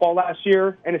college football last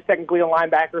year, and is technically a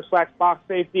linebacker / box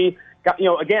safety.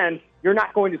 Again, you're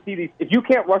not going to see these. If you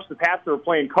can't rush the passer or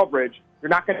play in coverage, you're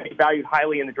not going to be valued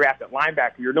highly in the draft at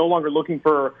linebacker. You're no longer looking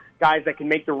for guys that can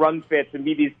make the run fits and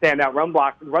be these standout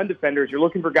run defenders. You're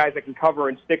looking for guys that can cover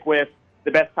and stick with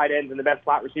the best tight ends and the best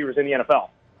slot receivers in the NFL.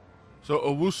 So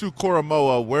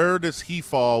Owusu-Koramoah, where does he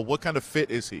fall? What kind of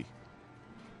fit is he?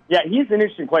 Yeah, he's an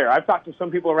interesting player. I've talked to some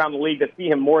people around the league that see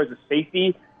him more as a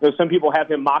safety. Some people have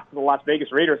him mocked to the Las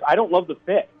Vegas Raiders. I don't love the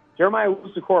fit. Jeremiah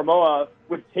Owusu-Koramoah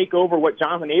would take over what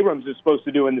Jonathan Abrams is supposed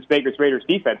to do in this Vegas Raiders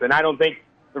defense, and I don't think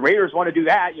the Raiders want to do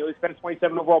that. They spent a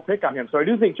 27 overall pick on him. So I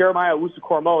do think Jeremiah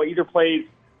Owusu-Koramoah either plays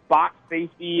box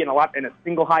safety in a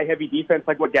single high heavy defense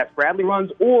like what Gus Bradley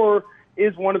runs, or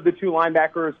is one of the 2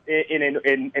 linebackers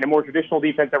in a more traditional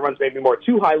defense that runs maybe more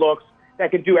 2 high looks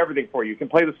that can do everything for you. He can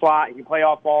play the slot, he can play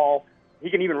off ball, he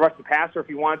can even rush the passer if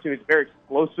he wants to. He's a very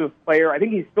explosive player. I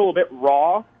think he's still a bit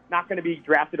raw, not going to be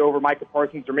drafted over Micah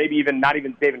Parsons or maybe not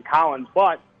even David Collins,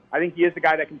 but I think he is a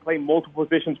guy that can play multiple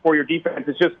positions for your defense.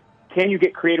 It's just, can you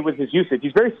get creative with his usage?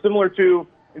 He's very similar to,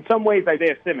 in some ways,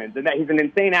 Isaiah Simmons, in that he's an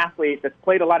insane athlete that's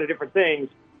played a lot of different things.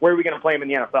 Where are we going to play him in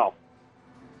the NFL?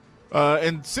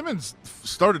 And Simmons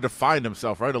started to find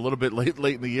himself, right, a little bit late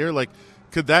in the year. Like,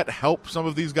 could that help some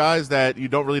of these guys that you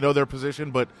don't really know their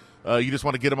position, but you just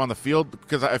want to get them on the field?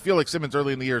 Because I feel like Simmons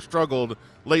early in the year struggled.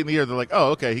 Late in the year, they're like,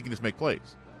 oh, okay, he can just make plays.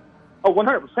 Oh,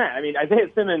 100%. I mean, Isaiah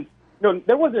Simmons,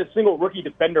 there wasn't a single rookie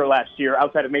defender last year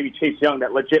outside of maybe Chase Young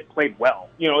that legit played well.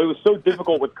 It was so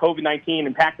difficult with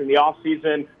COVID-19 impacting the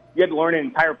offseason. You had to learn an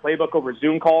entire playbook over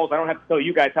Zoom calls. I don't have to tell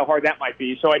you guys how hard that might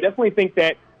be. So I definitely think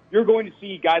that you're going to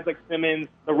see guys like Simmons,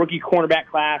 the rookie cornerback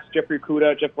class, Jeffrey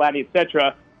Okudah, Jeff Gladney, et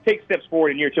cetera, take steps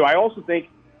forward in year 2. I also think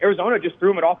Arizona just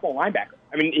threw him at off-ball linebacker.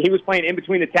 I mean, he was playing in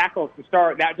between the tackles to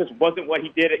start. That just wasn't what he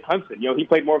did at Clemson. He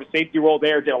played more of a safety role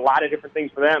there, did a lot of different things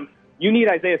for them. You need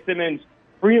Isaiah Simmons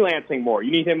freelancing more.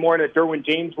 You need him more in a Derwin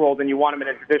James role than you want him in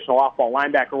a traditional off-ball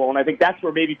linebacker role, and I think that's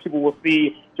where maybe people will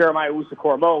see Jeremiah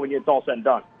Owusu-Koramoah when it's all said and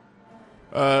done.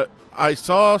 I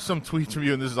saw some tweets from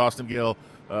you, and this is Austin Gale,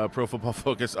 Pro Football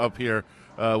Focus, up here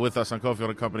with us on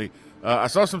Cofield & Company. I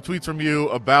saw some tweets from you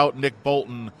about Nick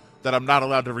Bolton that I'm not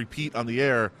allowed to repeat on the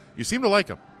air. You seem to like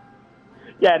him.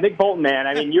 Yeah, Nick Bolton, man.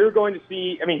 I mean, you're going to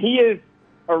see – I mean, he is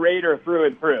a Raider through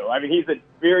and through. I mean, he's a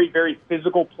very, very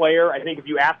physical player. I think if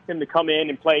you ask him to come in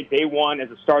and play day one as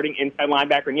a starting inside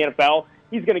linebacker in the NFL,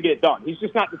 he's going to get it done. He's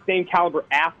just not the same caliber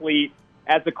athlete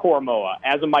as a Koramoah,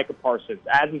 as a Micah Parsons,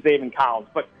 as a Zaven Collins.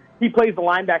 But he plays the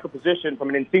linebacker position from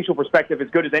an instinctual perspective as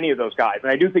good as any of those guys.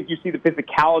 And I do think you see the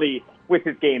physicality with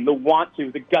his game, the want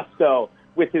to, the gusto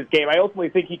with his game. I ultimately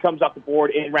think he comes off the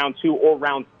board in round 2 or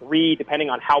round 3, depending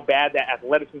on how bad that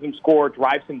athleticism score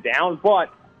drives him down. But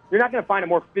you're not going to find a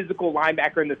more physical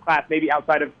linebacker in this class, maybe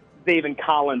outside of Zaven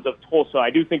Collins of Tulsa. I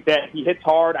do think that he hits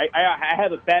hard. I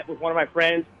have a bet with one of my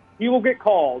friends. He will get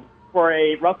called for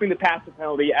a roughing the passer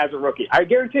penalty as a rookie. I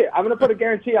guarantee it. I'm going to put a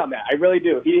guarantee on that. I really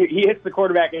do. He hits the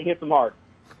quarterback and he hits him hard.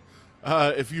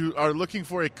 If you are looking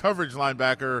for a coverage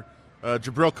linebacker,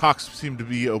 Jabril Cox seemed to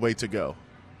be a way to go.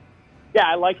 Yeah,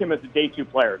 I like him as a day 2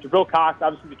 player. Jabril Cox,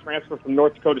 obviously the transfer from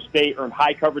North Dakota State, earned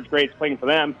high coverage grades playing for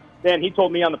them. Then he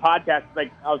told me on the podcast, I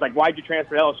was like, why'd you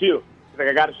transfer to LSU? He's like,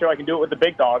 I got to show I can do it with the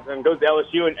big dogs. And goes to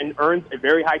LSU and earns a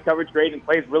very high coverage grade and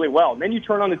plays really well. And then you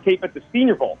turn on the tape at the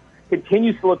Senior Bowl.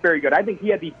 Continues to look very good. I think he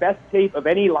had the best tape of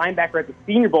any linebacker at the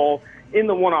Senior Bowl in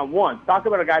the one-on-one. Talk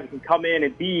about a guy that can come in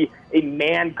and be a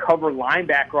man-cover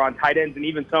linebacker on tight ends and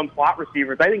even some slot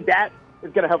receivers. I think that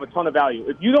is going to have a ton of value.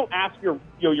 If you don't ask your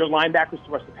linebackers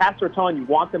to rush the passer a ton, you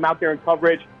want them out there in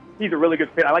coverage, he's a really good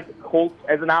fit. I like the Colts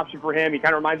as an option for him. He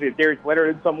kind of reminds me of Darius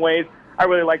Leonard in some ways. I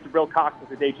really like Jabril Cox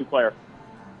as a day 2 player.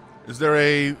 Is there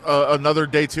another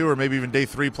day 2 or maybe even day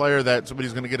 3 player that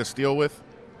somebody's going to get a steal with?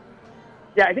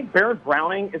 Yeah, I think Baron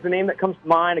Browning is the name that comes to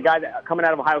mind, a guy that coming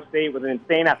out of Ohio State with an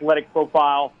insane athletic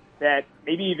profile that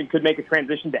maybe even could make a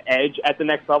transition to edge at the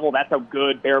next level. That's how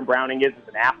good Baron Browning is as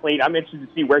an athlete. I'm interested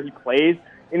to see where he plays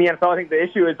in the NFL. I think the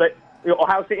issue is that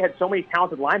Ohio State had so many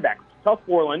talented linebackers. Tuff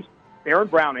Borland, Baron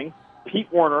Browning,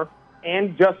 Pete Werner,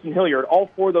 and Justin Hilliard, all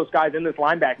four of those guys in this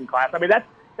linebacking class. I mean,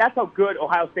 that's how good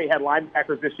Ohio State had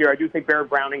linebackers this year. I do think Baron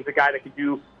Browning's a guy that could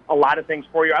do a lot of things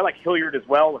for you. I like Hilliard as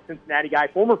well, a Cincinnati guy,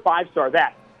 former five-star.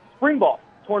 That spring ball,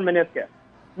 torn meniscus.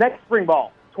 Next spring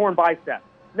ball, torn bicep.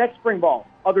 Next spring ball,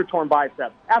 other torn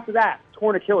bicep. After that,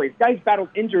 torn Achilles. Guy's battled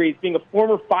injuries, being a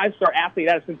former five-star athlete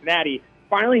out of Cincinnati.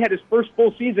 Finally had his first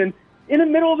full season in the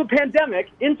middle of the pandemic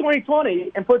in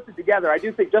 2020 and puts it together. I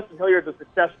do think Justin Hilliard's a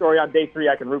success story on day 3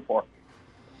 I can root for.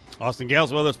 Austin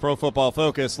Gale's with us, Pro Football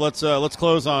Focus. Let's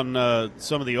close on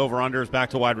some of the over-unders.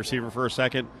 Back to wide receiver for a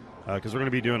second, because we're going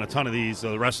to be doing a ton of these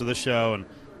the rest of the show and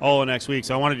all of next week.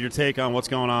 So I wanted your take on what's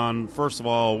going on, first of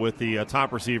all, with the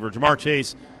top receiver. Ja'Marr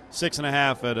Chase,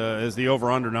 6.5 is the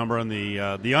over-under number, and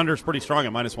the under is pretty strong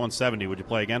at minus 170. Would you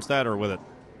play against that or with it?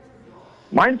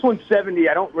 Minus 170,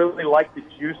 I don't really like the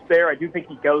juice there. I do think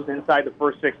he goes inside the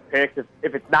first 6 picks.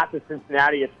 If it's not to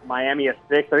Cincinnati, it's Miami at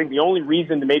 6. I think the only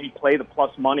reason to maybe play the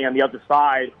plus money on the other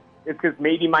side is because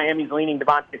maybe Miami's leaning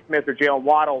Devontae Smith or Jalen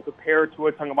Waddle to pair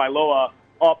Tua Tagovailoa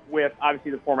up with,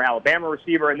 obviously, the former Alabama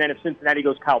receiver, and then if Cincinnati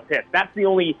goes Kyle Pitts. That's the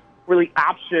only really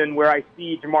option where I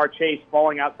see Ja'Marr Chase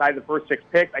falling outside the first 6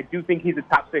 picks. I do think he's a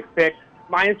top 6 pick.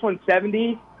 Minus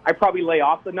 170, I probably lay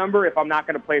off the number if I'm not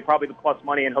going to play probably the plus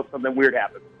money and hope something weird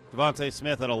happens. Devontae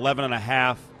Smith at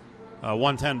 11.5,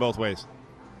 110 both ways.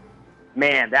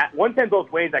 Man, that 110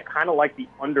 both ways, I kind of like the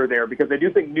under there because I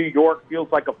do think New York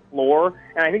feels like a floor,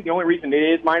 and I think the only reason it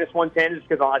is minus 110 is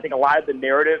because I think a lot of the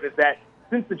narrative is that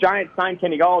since the Giants signed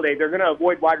Kenny Golladay, they're going to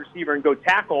avoid wide receiver and go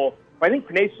tackle. But I think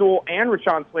Penei Sewell and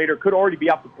Rashawn Slater could already be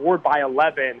off the board by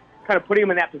 11, kind of putting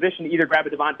him in that position to either grab a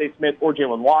Devontae Smith or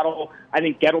Jalen Waddle. I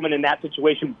think Gettleman in that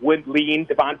situation would lean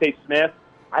Devontae Smith.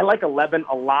 I like 11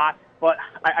 a lot, but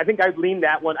I think I'd lean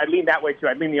that one. I'd lean that way, too.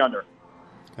 I'd lean the under.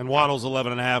 And Waddle's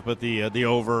 11.5, but the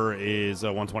over is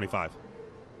 125.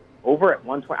 Over at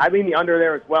 120. I lean the under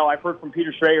there as well. I've heard from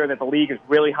Peter Schrager that the league is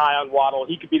really high on Waddle.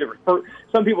 He could be the first.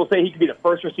 Some people say he could be the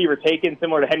first receiver taken,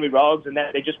 similar to Henry Ruggs, and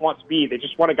that they just want speed. They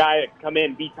just want a guy that can come in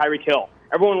and beat Tyreek Hill.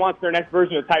 Everyone wants their next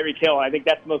version of Tyreek Hill. I think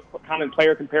that's the most common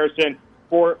player comparison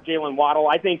for Jalen Waddle.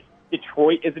 I think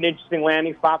Detroit is an interesting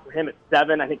landing spot for him at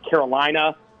 7. I think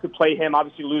Carolina could play him.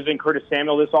 Obviously, losing Curtis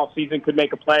Samuel this offseason could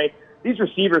make a play. These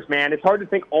receivers, man, it's hard to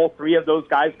think all 3 of those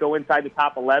guys go inside the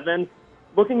top 11.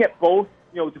 Looking at both,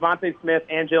 Devontae Smith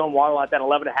and Jalen Waddle at that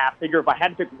 11.5 figure, if I had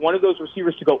to pick one of those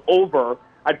receivers to go over,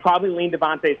 I'd probably lean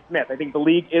Devontae Smith. I think the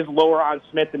league is lower on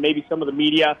Smith than maybe some of the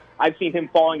media. I've seen him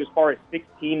falling as far as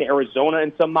 16 to Arizona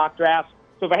in some mock drafts.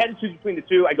 So if I had to choose between the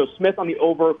two, I'd go Smith on the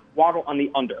over, Waddle on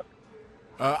the under.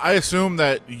 I assume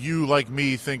that you, like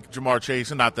me, think Ja'Marr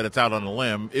Chase, and not that it's out on a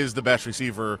limb, is the best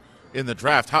receiver in the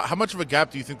draft. How much of a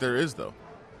gap do you think there is, though?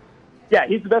 Yeah,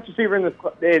 he's the best receiver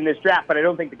in this draft, but I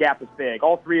don't think the gap is big.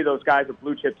 All 3 of those guys are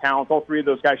blue-chip talents. All 3 of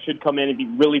those guys should come in and be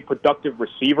really productive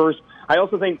receivers. I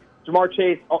also think Ja'Marr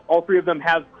Chase, all 3 of them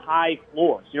have high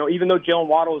floors. Even though Jalen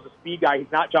Waddle is a speed guy,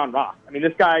 he's not John Ross. I mean,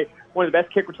 this guy, one of the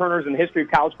best kick returners in the history of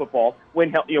college football,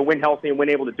 when healthy and when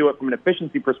able to do it from an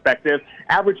efficiency perspective,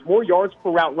 averaged more yards per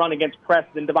route run against press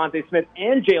than Devontae Smith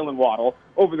and Jalen Waddle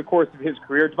over the course of his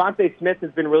career. Devontae Smith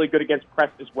has been really good against press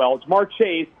as well. Ja'Marr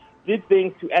Chase did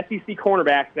things to SEC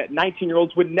cornerbacks that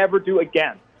 19-year-olds would never do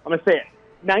again. I'm going to say it.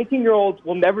 19-year-olds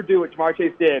will never do what Ja'Marr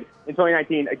Chase did in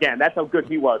 2019 again. That's how good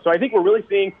he was. So I think we're really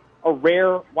seeing a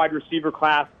rare wide receiver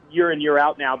class year in, year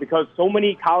out now because so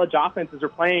many college offenses are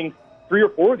playing 3 or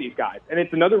 4 of these guys. And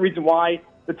it's another reason why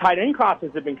the tight end classes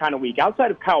have been kind of weak.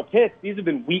 Outside of Kyle Pitts, these have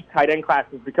been weak tight end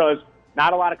classes because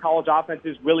not a lot of college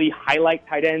offenses really highlight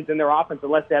tight ends in their offense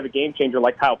unless they have a game changer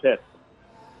like Kyle Pitts.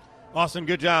 Austin,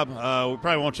 good job. We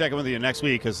probably won't check in with you next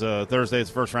week because Thursday is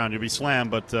the first round. You'll be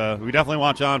slammed, but we definitely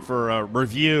want you on for a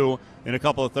review in a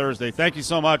couple of Thursdays. Thank you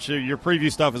so much. Your preview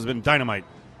stuff has been dynamite.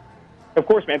 Of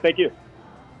course, man. Thank you.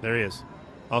 There he is,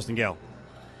 Austin Gale,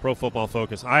 Pro Football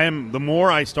Focus. The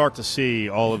more I start to see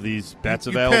all of these bets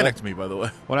available. You panicked me, by the way.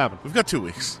 What happened? We've got 2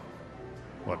 weeks.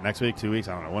 What, next week, 2 weeks?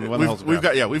 I don't know. When the hell's we've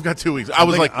got 2 weeks. I'm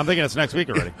thinking it's next week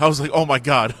already. I was like, oh my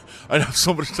God, I have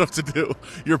so much stuff to do.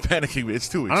 You're panicking me. It's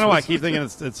 2 weeks. I don't know why I keep thinking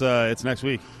it's next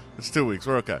week. It's 2 weeks.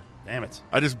 We're okay. Damn it.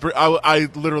 I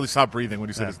literally stopped breathing when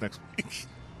you said it's next week.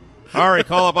 All right,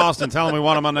 call up Austin. Tell him we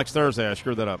want him on next Thursday. I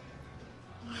screwed that up.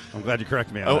 I'm glad you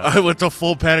corrected me on that. I went to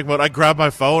full panic mode. I grabbed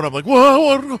my phone. I'm like,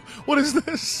 whoa, what is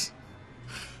this?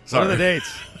 Sorry. What are the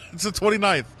dates? It's the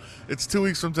 29th. It's 2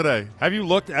 weeks from today. Have you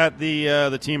looked at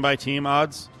the team-by-team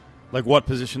odds? Like what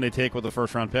position they take with the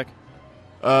first-round pick?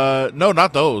 No,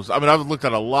 not those. I mean, I've looked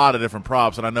at a lot of different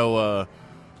props, and I know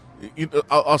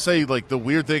I'll say, like, the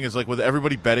weird thing is, like, with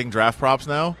everybody betting draft props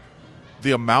now,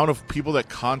 the amount of people that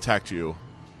contact you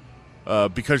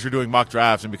because you're doing mock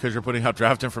drafts and because you're putting out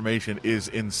draft information is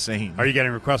insane. Are you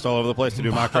getting requests all over the place to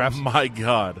do mock drafts? My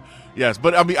God, yes.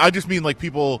 But I mean, I just mean like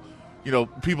people,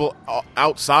 people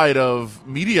outside of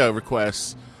media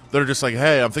requests that are just like,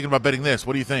 hey, I'm thinking about betting this.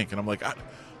 What do you think? And I'm like,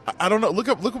 I don't know. Look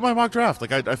at my mock draft.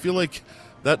 Like I feel like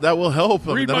that will help.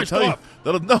 Read my stuff.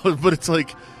 But it's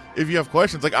like if you have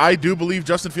questions, like I do believe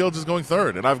Justin Fields is going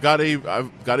third, and I've got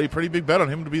a pretty big bet on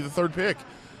him to be the third pick.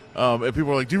 And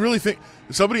people are like, do you really think?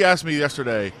 Somebody asked me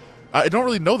yesterday. I don't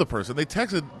really know the person. They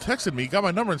texted me, got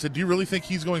my number, and said, do you really think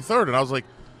he's going third? And I was like,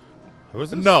 who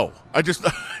is this? No. I just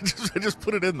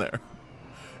put it in there.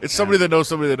 It's somebody that knows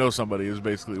somebody that knows somebody is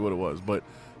basically what it was. But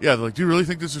yeah, they're like, do you really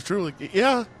think this is true? Like,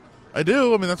 yeah, I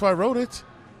do. I mean, that's why I wrote it.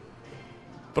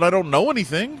 But I don't know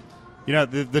anything.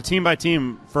 The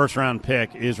team-by-team first-round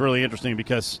pick is really interesting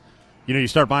because, you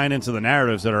start buying into the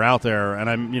narratives that are out there, and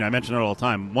I mention it all the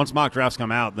time. Once mock drafts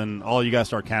come out, then all you guys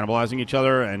start cannibalizing each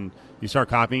other, and you start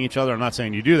copying each other. I'm not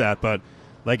saying you do that, but,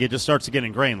 like, it just starts to get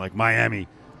ingrained. Like, Miami,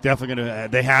 definitely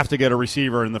they have to get a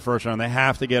receiver in the first round. They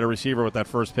have to get a receiver with that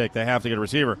first pick. They have to get a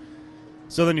receiver.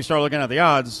 So then you start looking at the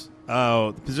odds.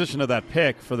 The position of that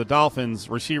pick for the Dolphins,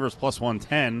 receivers plus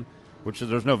 110, which is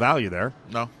there's no value there.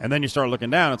 No. And then you start looking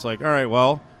down. It's like, all right,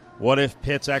 well, what if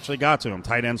Pitts actually got to him?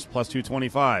 Tight ends plus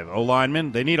 225.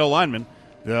 O-lineman, they need O-lineman.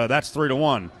 That's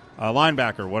 3-1.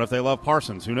 Linebacker, what if they love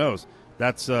Parsons? Who knows?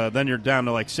 That's then you're down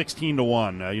to like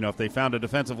 16-1. If they found a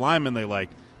defensive lineman they like,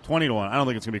 20-1. I don't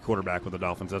think it's going to be quarterback with the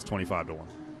Dolphins. That's 25-1.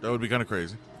 That would be kind of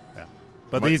crazy. Yeah.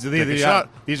 But these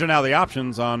are now the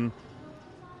options on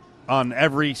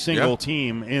every single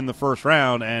team in the first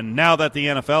round. And now that the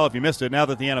NFL, if you missed it, now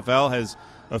that the NFL has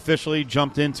officially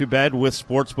jumped into bed with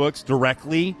sportsbooks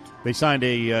directly, they signed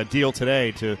a deal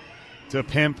today to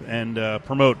pimp and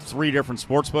promote 3 different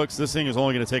sportsbooks. This thing is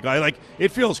only going to take, it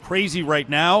feels crazy right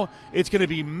now. It's going to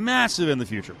be massive in the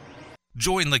future.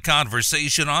 Join the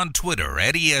conversation on Twitter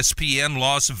at ESPN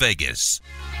Las Vegas.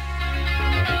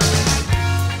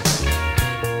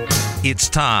 It's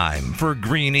time for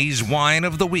Greeny's Wine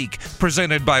of the Week,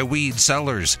 presented by Weed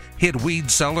Sellers. Hit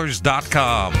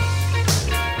weedsellers.com.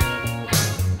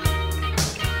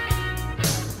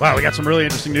 Wow, we got some really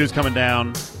interesting news coming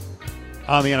down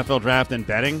on the NFL draft and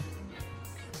betting.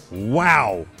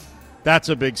 Wow, that's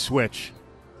a big switch.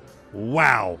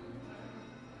 Wow.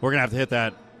 We're going to have to hit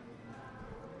that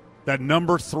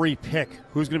number 3 pick.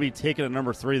 Who's going to be taking at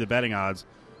number 3, the betting odds?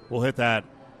 We'll hit that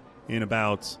in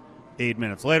about 8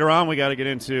 minutes. Later on, we got to get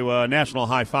into National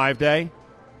High Five Day.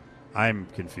 I'm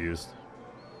confused.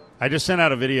 I just sent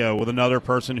out a video with another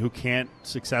person who can't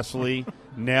successfully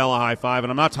nail a high five, and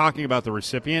I'm not talking about the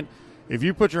recipient. If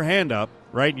you put your hand up,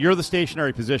 right, you're the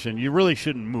stationary position. You really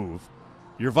shouldn't move.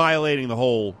 You're violating the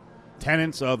whole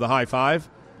tenets of the high five.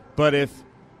 But if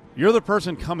you're the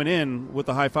person coming in with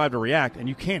the high five to react and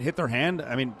you can't hit their hand,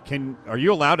 I mean, are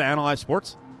you allowed to analyze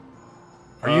sports?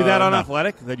 Are you that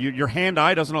unathletic that your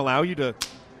hand-eye doesn't allow you to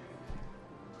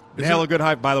nail a good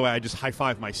high? By the way, I just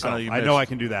high-five myself. I know I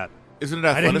can do that. Isn't it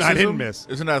athleticism? I didn't miss.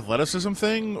 Is it an athleticism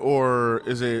thing, or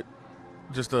is it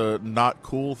just a not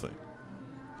cool thing?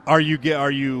 Are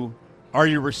you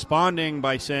responding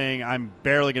by saying I'm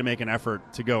barely going to make an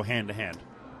effort to go hand-to-hand?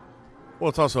 Well,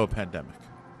 it's also a pandemic.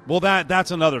 Well, that's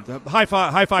another. High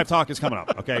five talk is coming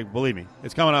up, okay? Believe me.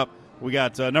 It's coming up. We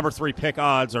got number 3 pick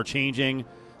odds are changing.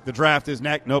 The draft is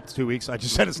next. Nope, it's 2 weeks. I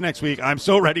just said it's next week. I'm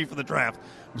so ready for the draft.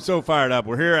 I'm so fired up.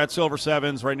 We're here at Silver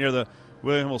Sevens, right near the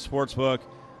William Hill Sportsbook.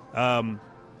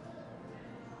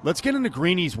 Let's get into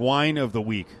Greeny's Wine of the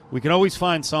Week. We can always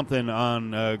find something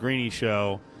on Greeny's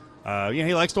show.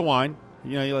 He likes to wine.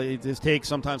 His takes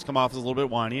sometimes come off as a little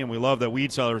bit whiny, and we love that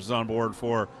Weed Sellers is on board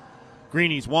for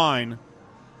Greeny's Wine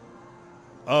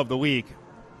of the Week.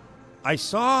 I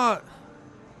saw.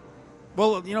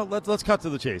 Well, let's cut to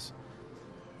the chase.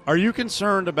 Are you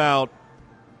concerned about?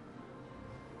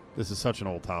 This is such an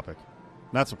old topic.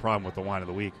 That's the problem with the Wine of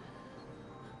the Week.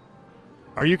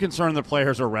 Are you concerned that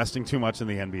players are resting too much in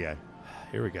the NBA?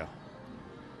 Here we go.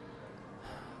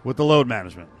 With the load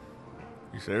management.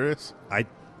 You serious?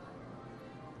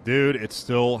 Dude, it's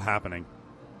still happening.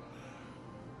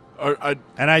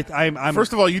 I'm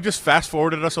first of all, you just fast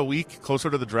forwarded us a week closer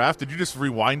to the draft. Did you just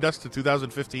rewind us to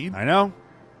 2015? I know.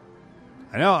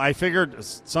 I figured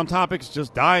some topics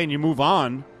just die and you move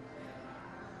on.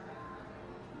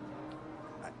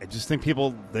 I just think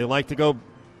people, they like to go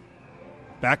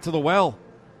back to the well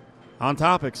on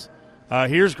topics.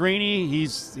 Here's Greeny.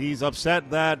 He's upset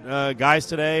that guys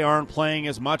today aren't playing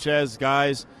as much as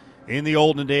guys in the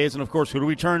olden days. And, of course, who do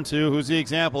we turn to? Who's the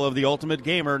example of the ultimate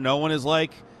gamer? No one is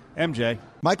like MJ.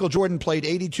 Michael Jordan played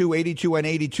 82, 82, and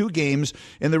 82 games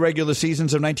in the regular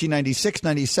seasons of 1996,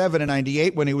 97, and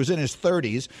 98 when he was in his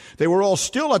 30s. They were all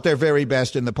still at their very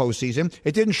best in the postseason.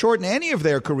 It didn't shorten any of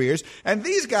their careers. And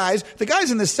these guys, the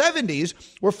guys in the 70s,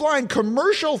 were flying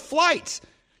commercial flights.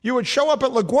 You would show up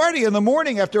at LaGuardia in the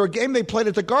morning after a game they played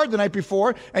at the Garden the night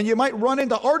before, and you might run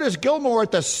into Artis Gilmore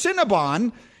at the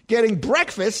Cinnabon getting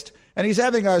breakfast, and he's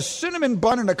having a cinnamon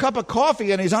bun and a cup of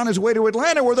coffee, and he's on his way to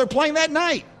Atlanta where they're playing that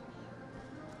night.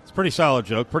 It's a pretty solid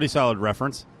joke, pretty solid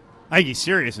reference. I think he's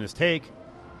serious in his take.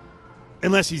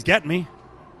 Unless he's getting me.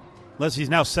 Unless he's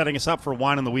now setting us up for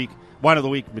Wine of the Week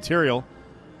material.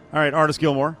 All right, Artis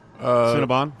Gilmore.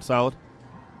 Cinnabon, solid.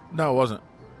 No, it wasn't.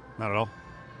 Not at all.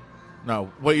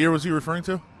 No. What year was he referring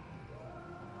to?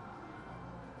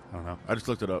 I don't know. I just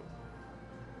looked it up.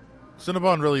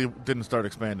 Cinnabon really didn't start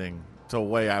expanding till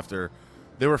way after.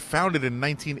 They were founded in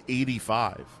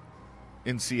 1985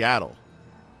 in Seattle.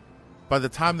 By the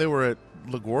time they were at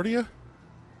LaGuardia,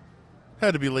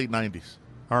 had to be late 90s.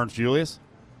 Orange Julius?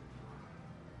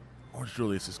 Orange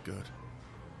Julius is good.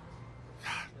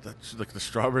 That's like the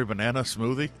strawberry banana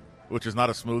smoothie, which is not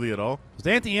a smoothie at all. Does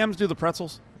Auntie M's do the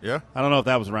pretzels? Yeah. I don't know if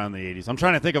that was around the 80s. I'm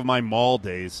trying to think of my mall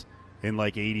days in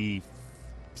like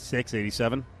 86,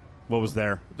 87. What was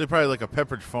there? They probably like a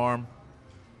Pepperidge Farm,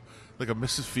 like a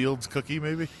Mrs. Fields cookie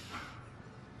maybe.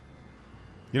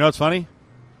 You know what's funny?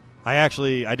 I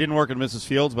didn't work at Mrs.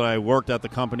 Fields, but I worked at the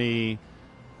company.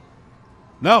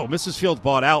 No, Mrs. Fields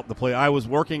bought out the place. I was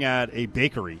working at a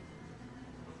bakery.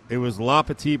 It was La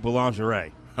Petite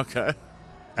Boulangerie. Okay.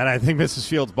 And I think Mrs.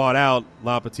 Fields bought out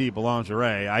La Petite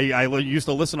Boulangerie. I used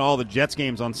to listen to all the Jets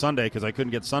games on Sunday because I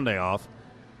couldn't get Sunday off.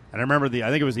 And I remember I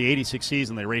think it was the 86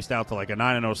 season, they raced out to like a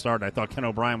 9-0 start, and I thought Ken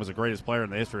O'Brien was the greatest player in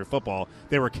the history of football.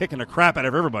 They were kicking the crap out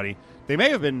of everybody. They may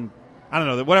have been, I don't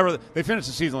know, whatever. They finished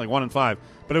the season like 1-5.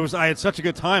 But I had such a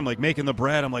good time like making the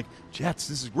bread. I'm like, Jets,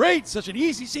 this is great. Such an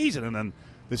easy season. And then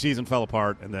the season fell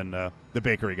apart, and then the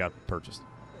bakery got purchased.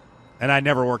 And I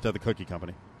never worked at the cookie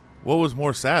company. What was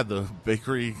more sad, the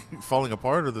bakery falling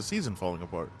apart or the season falling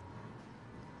apart?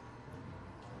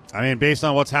 I mean, based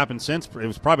on what's happened since, it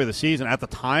was probably the season at the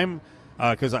time,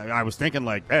 because I was thinking,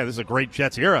 like, hey, this is a great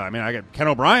Jets era. I mean, I got Ken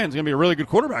O'Brien's going to be a really good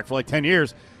quarterback for like 10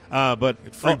 years.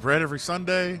 But free bread every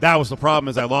Sunday. That was the problem,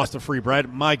 is I lost the free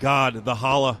bread. My God, the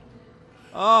challah.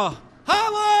 Oh,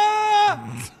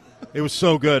 challah! It was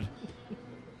so good.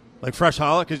 Like fresh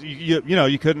challah, because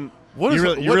you couldn't. What is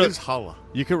challah?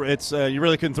 You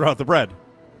really couldn't throw out the bread.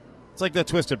 It's like that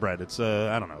twisted bread. It's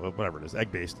I don't know, whatever it is,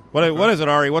 egg based. What is it,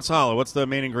 Ari? What's challah? What's the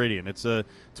main ingredient? It's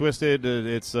twisted.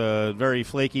 It's very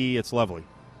flaky. It's lovely.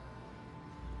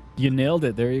 You nailed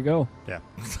it. There you go. Yeah.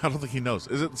 I don't think he knows.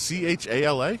 Is it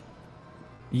CHALA?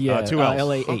 Yeah, 2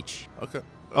 L's. LAH. Okay.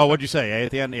 Oh, what'd you say? A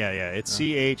at the end? Yeah. It's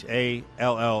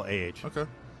CHALLAH. Okay.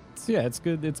 Yeah, it's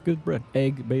good. It's good bread.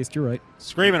 Egg based. You're right.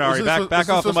 Scream it, Ari. Back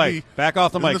off the mic. Back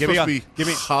off the mic. Give me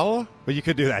challah. But you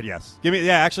could do that. Yes.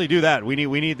 Actually do that. We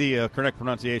need the correct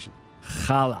pronunciation.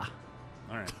 Challah.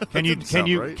 All right. Can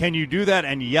you do that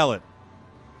and yell it?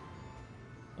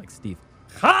 Like Steve.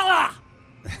 Challah.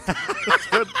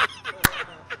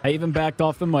 I even backed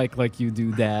off the mic like you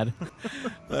do, Dad.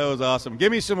 That was awesome.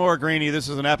 Give me some more, Greeny. This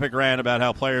is an epic rant about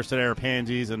how players today are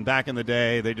pansies, and back in the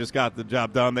day, they just got the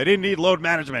job done. They didn't need load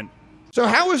management. So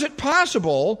how is it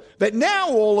possible that now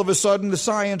all of a sudden the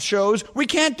science shows we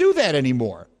can't do that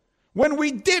anymore? When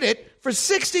we did it for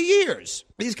 60 years,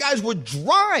 these guys would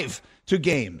drive to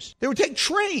games. They would take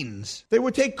trains. They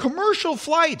would take commercial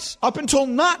flights up until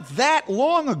not that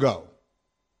long ago.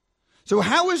 So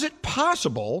how is it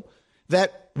possible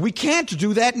that we can't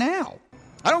do that now?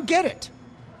 I don't get it.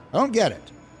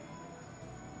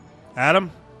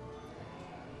 Adam?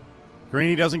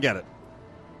 Greeny doesn't get it.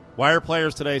 Why are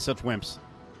players today such wimps?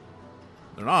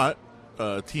 They're not.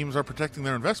 Teams are protecting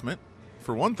their investment,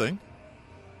 for one thing.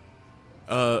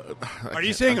 Are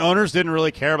you saying owners didn't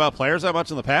really care about players that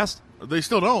much in the past? They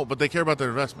still don't, but they care about their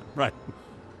investment. Right.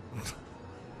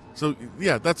 So,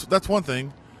 yeah, that's one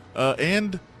thing.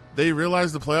 And they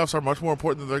realize the playoffs are much more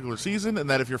important than the regular season, and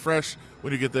that if you're fresh,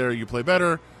 when you get there, you play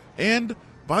better. And,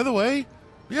 by the way,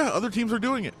 yeah, other teams are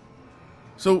doing it.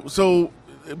 So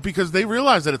because they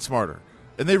realize that it's smarter.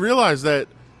 And they realize that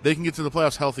they can get to the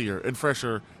playoffs healthier and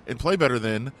fresher and play better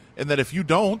then, and that if you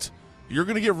don't, you're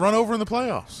going to get run over in the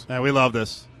playoffs. Yeah, we love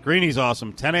this. Greeny's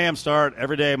awesome. 10 a.m. start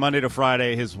every day, Monday to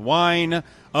Friday. His wine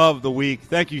of the week.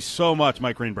 Thank you so much,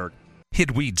 Mike Greenberg. Hit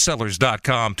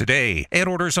WeedCellars.com today and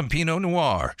order some Pinot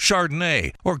Noir,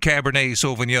 Chardonnay, or Cabernet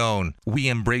Sauvignon. We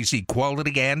embrace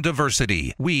equality and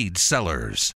diversity. Weed Cellars.